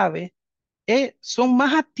 Estas aves son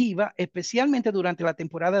más activas, especialmente durante la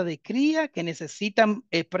temporada de cría, que necesitan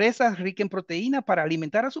presas ricas en proteínas para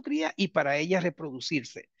alimentar a su cría y para ellas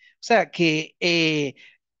reproducirse. O sea que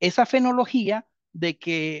esa fenología de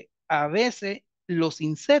que a veces los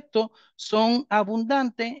insectos son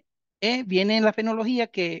abundantes, viene en la fenología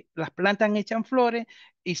que las plantas echan flores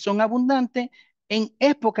y son abundantes en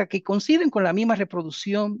épocas que coinciden con la misma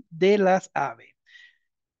reproducción de las aves.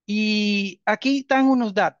 Y aquí están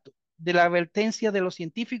unos datos de la advertencia de los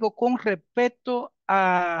científicos con respecto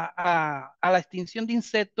a la extinción de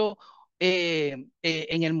insectos en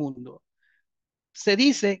el mundo. Se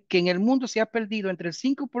dice que en el mundo se ha perdido entre el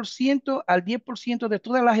 5% al 10% de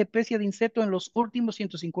todas las especies de insectos en los últimos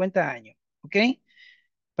 150 años, ¿ok?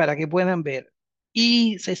 Para que puedan ver.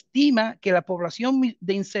 Y se estima que la población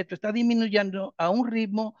de insectos está disminuyendo a un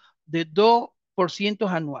ritmo de 2%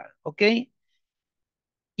 anual, ¿ok?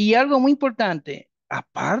 Y algo muy importante,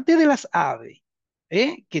 aparte de las aves,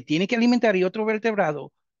 que tienen que alimentar y otros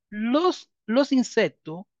vertebrados, los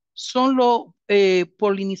insectos son los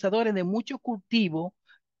polinizadores de muchos cultivos,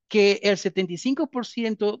 que el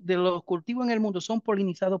 75% de los cultivos en el mundo son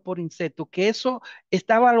polinizados por insectos, que eso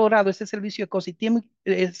está valorado, ese servicio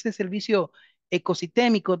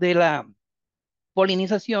ecosistémico de la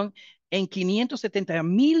polinización en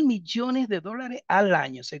 570.000 millones de dólares al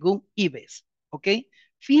año, según IBES. ¿Ok?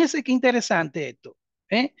 Fíjese qué interesante esto.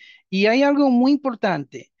 ¿Eh? Y hay algo muy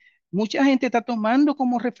importante. Mucha gente está tomando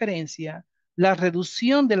como referencia la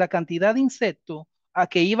reducción de la cantidad de insectos a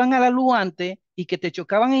que iban a la luz antes y que te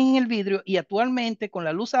chocaban en el vidrio, y actualmente con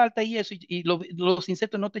la luz alta y eso, y los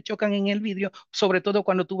insectos no te chocan en el vidrio, sobre todo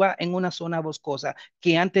cuando tú vas en una zona boscosa,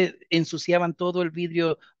 que antes ensuciaban todo el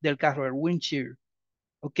vidrio del carro, el windshield.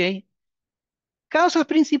 ¿Ok? Causas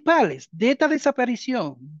principales de esta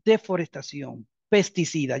desaparición: deforestación,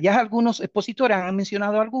 pesticidas. Ya algunos expositores han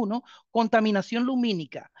mencionado algunos, contaminación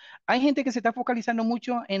lumínica. Hay gente que se está focalizando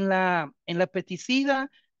mucho en la pesticida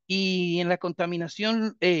y en la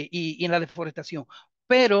contaminación y en la deforestación,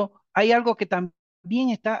 pero hay algo que también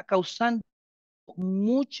está causando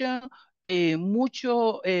mucha,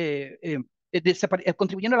 mucho,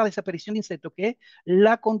 contribuyendo a la desaparición de insectos, que es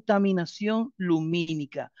la contaminación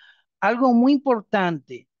lumínica. Algo muy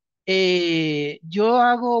importante, yo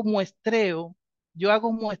hago muestreo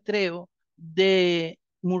de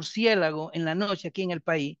murciélago en la noche aquí en el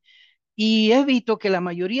país, y he visto que la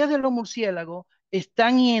mayoría de los murciélagos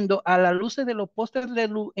están yendo a las luces de los postes de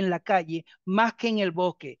luz en la calle más que en el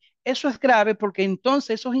bosque. Eso es grave, porque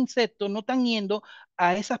entonces esos insectos no están yendo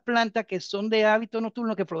a esas plantas que son de hábito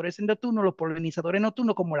nocturno, que florecen nocturno, los polinizadores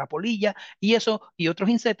nocturnos como la polilla y eso, y otros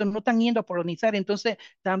insectos no están yendo a polinizar. Entonces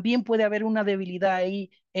también puede haber una debilidad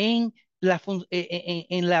ahí en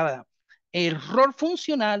el rol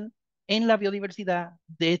funcional en la biodiversidad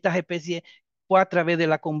de estas especies, o a través de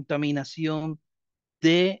la contaminación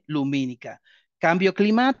de lumínica. Cambio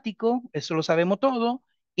climático, eso lo sabemos todo.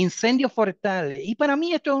 Incendios forestales. Y para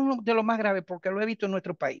mí esto es uno de los más graves, porque lo he visto en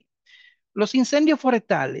nuestro país. Los incendios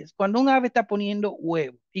forestales, cuando un ave está poniendo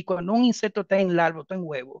huevo y cuando un insecto está en larva, está en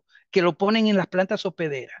huevo, que lo ponen en las plantas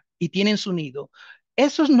hospederas y tienen su nido,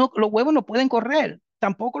 los huevos no pueden correr,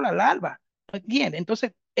 tampoco la larva, ¿no entiendes?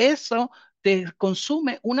 Entonces, eso te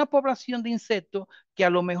consume una población de insectos que a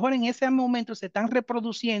lo mejor en ese momento se están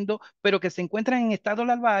reproduciendo, pero que se encuentran en estado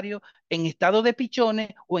larvario, en estado de pichones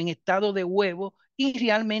o en estado de huevo, y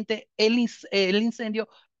realmente el incendio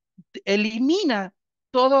elimina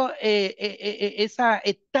toda esa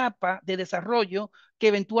etapa de desarrollo que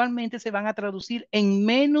eventualmente se van a traducir en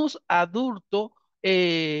menos adultos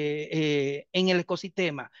en el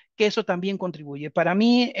ecosistema, que eso también contribuye. Para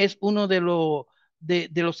mí es uno de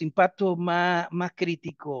los impactos más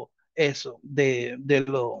críticos, eso, de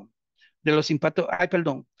los impactos, ay,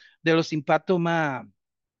 perdón, de los impactos más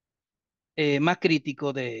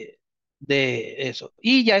críticos de eso.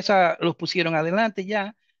 Y ya esa los pusieron adelante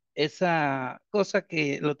ya, esa cosa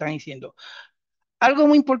que lo están diciendo. Algo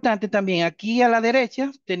muy importante también, aquí a la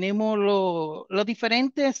derecha tenemos los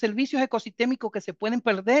diferentes servicios ecosistémicos que se pueden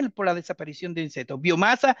perder por la desaparición de insectos.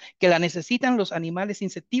 Biomasa que la necesitan los animales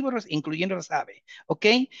insectívoros, incluyendo las aves. ¿Ok?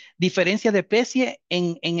 Diferencia de especie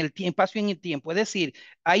en el espacio y en el tiempo. Es decir,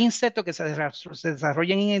 hay insectos que se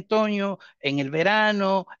desarrollan en el otoño, en el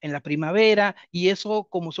verano, en la primavera, y eso,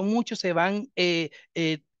 como son muchos, se van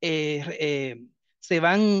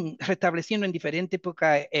restableciendo en diferentes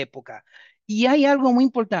épocas. Y hay algo muy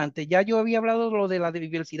importante, ya yo había hablado de lo de la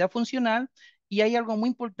diversidad funcional y hay algo muy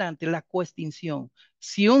importante, la coextinción.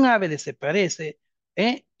 Si un ave desaparece,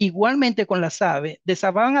 igualmente con las aves,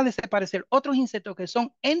 van a desaparecer otros insectos que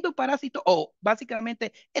son endoparásitos o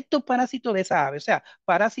básicamente estos parásitos de esa ave, o sea,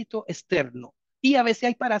 parásitos externos. Y a veces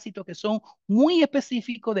hay parásitos que son muy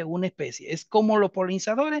específicos de una especie. Es como los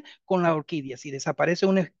polinizadores con la orquídea. Si desaparece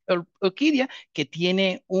una orquídea que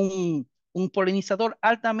tiene un polinizador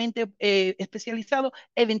altamente especializado,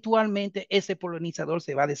 eventualmente ese polinizador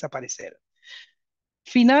se va a desaparecer.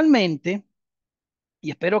 Finalmente, y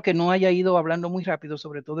espero que no haya ido hablando muy rápido,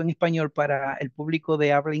 sobre todo en español para el público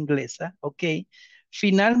de habla inglesa, ¿ok?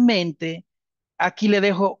 Finalmente, aquí le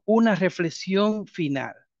dejo una reflexión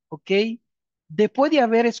final, ¿ok? Después de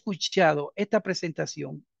haber escuchado esta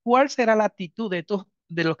presentación, ¿cuál será la actitud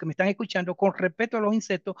de los que me están escuchando con respecto a los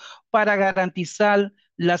insectos para garantizar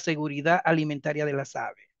la seguridad alimentaria de las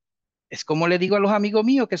aves? Es como le digo a los amigos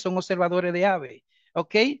míos que son observadores de aves,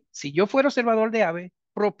 ¿ok? Si yo fuera observador de aves,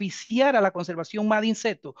 propiciara la conservación más de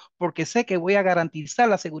insectos, porque sé que voy a garantizar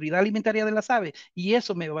la seguridad alimentaria de las aves y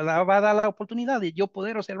eso me va a dar la oportunidad de yo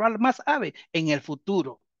poder observar más aves en el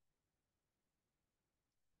futuro.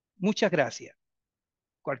 Muchas gracias.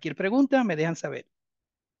 Cualquier pregunta me dejan saber.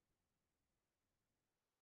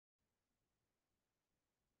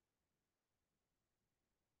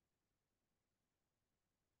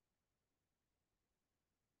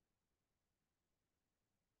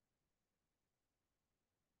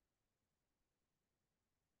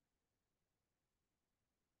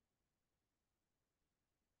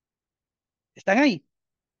 ¿Están ahí?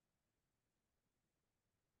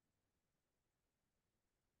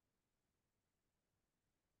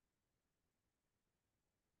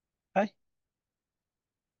 Ay,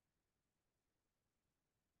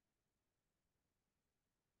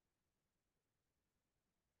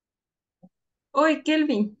 Oi,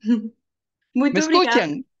 Kelvin, ¿me muito obrigada.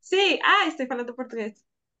 escuchan? Sí, estoy hablando portugués.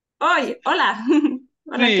 Oi, hola.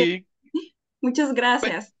 Hola, Kelvin. Sí, Muchas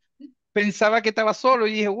gracias. pensaba que estaba solo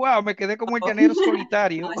y dije, wow, me quedé como el Oh, llanero no,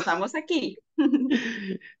 solitario. estamos aquí.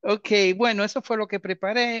 Ok, bueno, eso fue lo que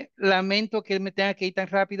preparé. Lamento que me tenga que ir tan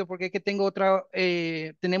rápido porque es que tenemos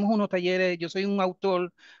unos talleres, yo soy un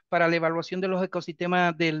autor para la evaluación de los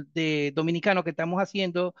ecosistemas de dominicanos que estamos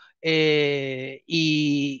haciendo y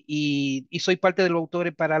soy parte de los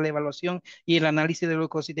autores para la evaluación y el análisis de los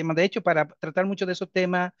ecosistemas. De hecho, para tratar muchos de esos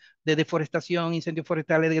temas de deforestación, incendios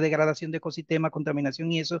forestales, de degradación de ecosistemas,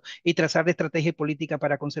 contaminación y eso, y trazar de estrategia política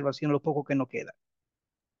para conservación, lo poco que nos queda.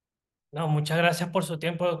 No, muchas gracias por su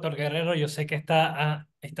tiempo, doctor Guerrero. Yo sé que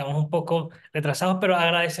estamos un poco retrasados, pero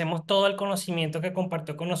agradecemos todo el conocimiento que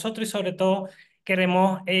compartió con nosotros y sobre todo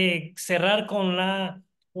queremos cerrar con una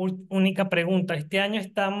única pregunta. Este año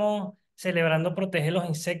estamos celebrando Protege los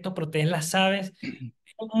insectos, protege las aves.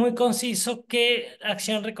 Muy conciso, ¿qué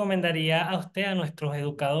acción recomendaría a usted, a nuestros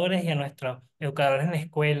educadores y a nuestros educadores en la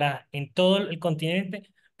escuela, en todo el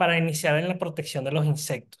continente, para iniciar en la protección de los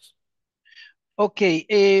insectos? Ok,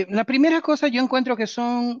 la primera cosa yo encuentro que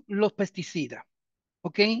son los pesticidas,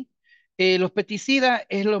 ¿ok? Los pesticidas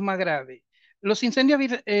es lo más grave. Los incendios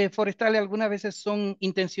forestales algunas veces son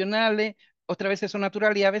intencionales, otras veces son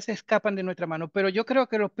naturales y a veces escapan de nuestra mano, pero yo creo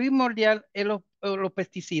que lo primordial es los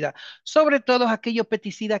pesticidas, sobre todo aquellos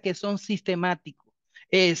pesticidas que son sistémicos,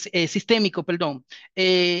 perdón,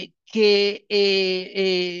 que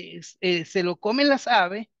se lo comen las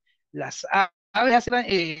aves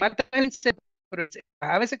matan el insecto, pero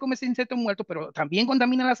a veces come ese insecto muerto, pero también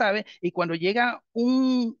contamina las aves y cuando llega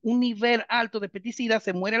un nivel alto de pesticidas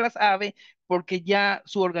se mueren las aves porque ya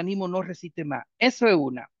su organismo no resiste más. Eso es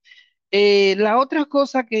una. La otra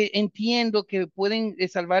cosa que entiendo que pueden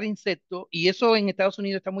salvar insectos, y eso en Estados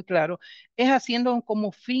Unidos está muy claro, es haciendo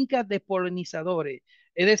como fincas de polinizadores.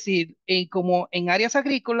 Es decir, como en áreas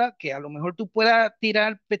agrícolas, que a lo mejor tú puedas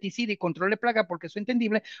tirar pesticidas y control de plagas, porque eso es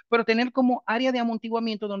entendible, pero tener como área de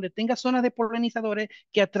amortiguamiento donde tenga zonas de polinizadores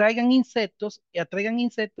que atraigan insectos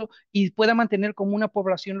y pueda mantener como una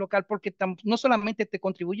población local, porque no solamente te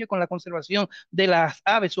contribuye con la conservación de las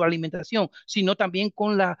aves, su alimentación, sino también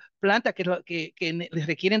con la plantas que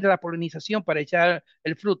requieren de la polinización para echar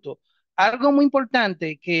el fruto. Algo muy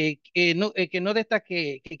importante que no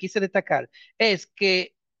destaqué, que quise destacar, es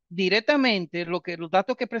que directamente los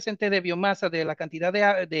datos que presenté de biomasa, de la cantidad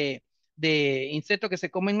de insectos que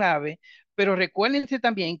se comen aves, pero recuérdense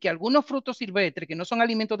también que algunos frutos silvestres que no son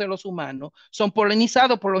alimentos de los humanos son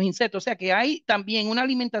polinizados por los insectos, o sea que hay también una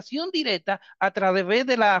alimentación directa a través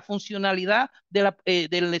de la funcionalidad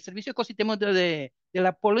del servicio ecosistema de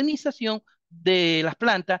la polinización de las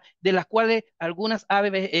plantas, de las cuales algunas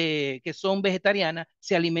aves que son vegetarianas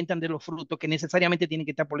se alimentan de los frutos que necesariamente tienen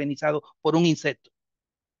que estar polinizados por un insecto.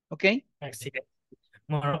 ¿Ok? Así es.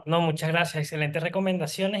 Bueno, no, muchas gracias, excelentes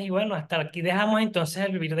recomendaciones y bueno, hasta aquí dejamos entonces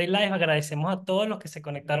el Vivir Day Live. Agradecemos a todos los que se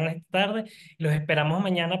conectaron esta tarde y los esperamos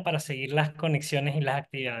mañana para seguir las conexiones y las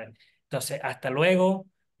actividades. Entonces, hasta luego,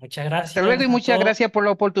 muchas Hasta luego y gracias a muchas todos. gracias por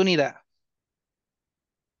la oportunidad.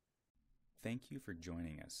 Thank you for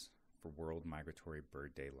joining us for World Migratory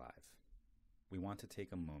Bird Day Live. We want to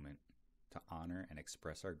take a moment to honor and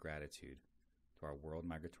express our gratitude to our World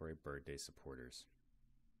Migratory Bird Day supporters.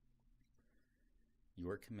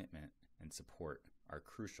 Your commitment and support are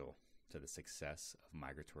crucial to the success of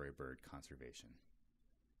migratory bird conservation.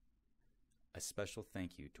 A special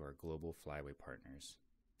thank you to our global flyway partners,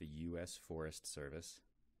 the U.S. Forest Service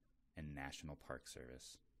and National Park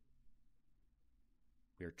Service.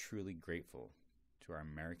 We are truly grateful to our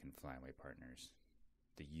American flyway partners,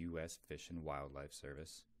 the U.S. Fish and Wildlife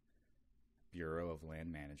Service, Bureau of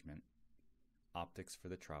Land Management, Optics for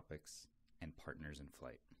the Tropics, and Partners in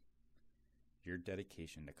Flight. Your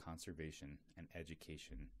dedication to conservation and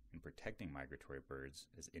education in protecting migratory birds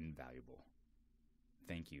is invaluable.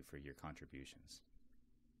 Thank you for your contributions.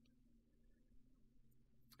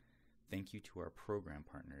 Thank you to our program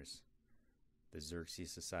partners, the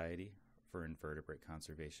Xerxes Society for Invertebrate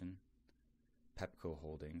Conservation, Pepco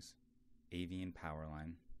Holdings, Avian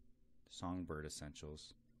Powerline, Songbird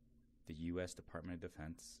Essentials, the U.S. Department of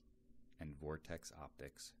Defense, and Vortex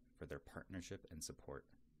Optics for their partnership and support.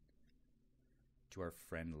 To our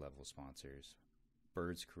friend-level sponsors,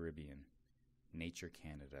 Birds Caribbean, Nature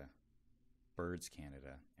Canada, Birds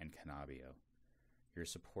Canada, and Canabio, your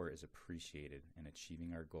support is appreciated in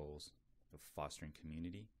achieving our goals of fostering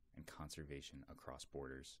community and conservation across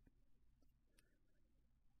borders.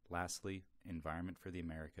 Lastly, Environment for the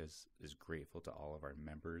Americas is grateful to all of our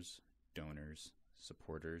members, donors,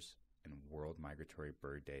 supporters, and World Migratory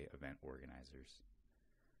Bird Day event organizers.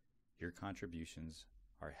 Your contributions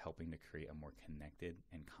are helping to create a more connected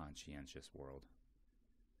and conscientious world.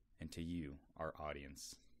 And to you, our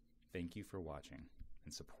audience, thank you for watching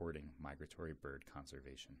and supporting migratory bird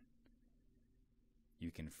conservation.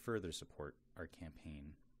 You can further support our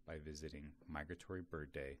campaign by visiting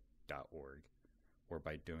migratorybirdday.org or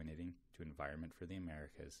by donating to Environment for the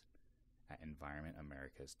Americas at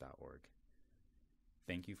environmentamericas.org.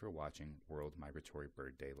 Thank you for watching World Migratory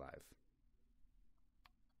Bird Day Live.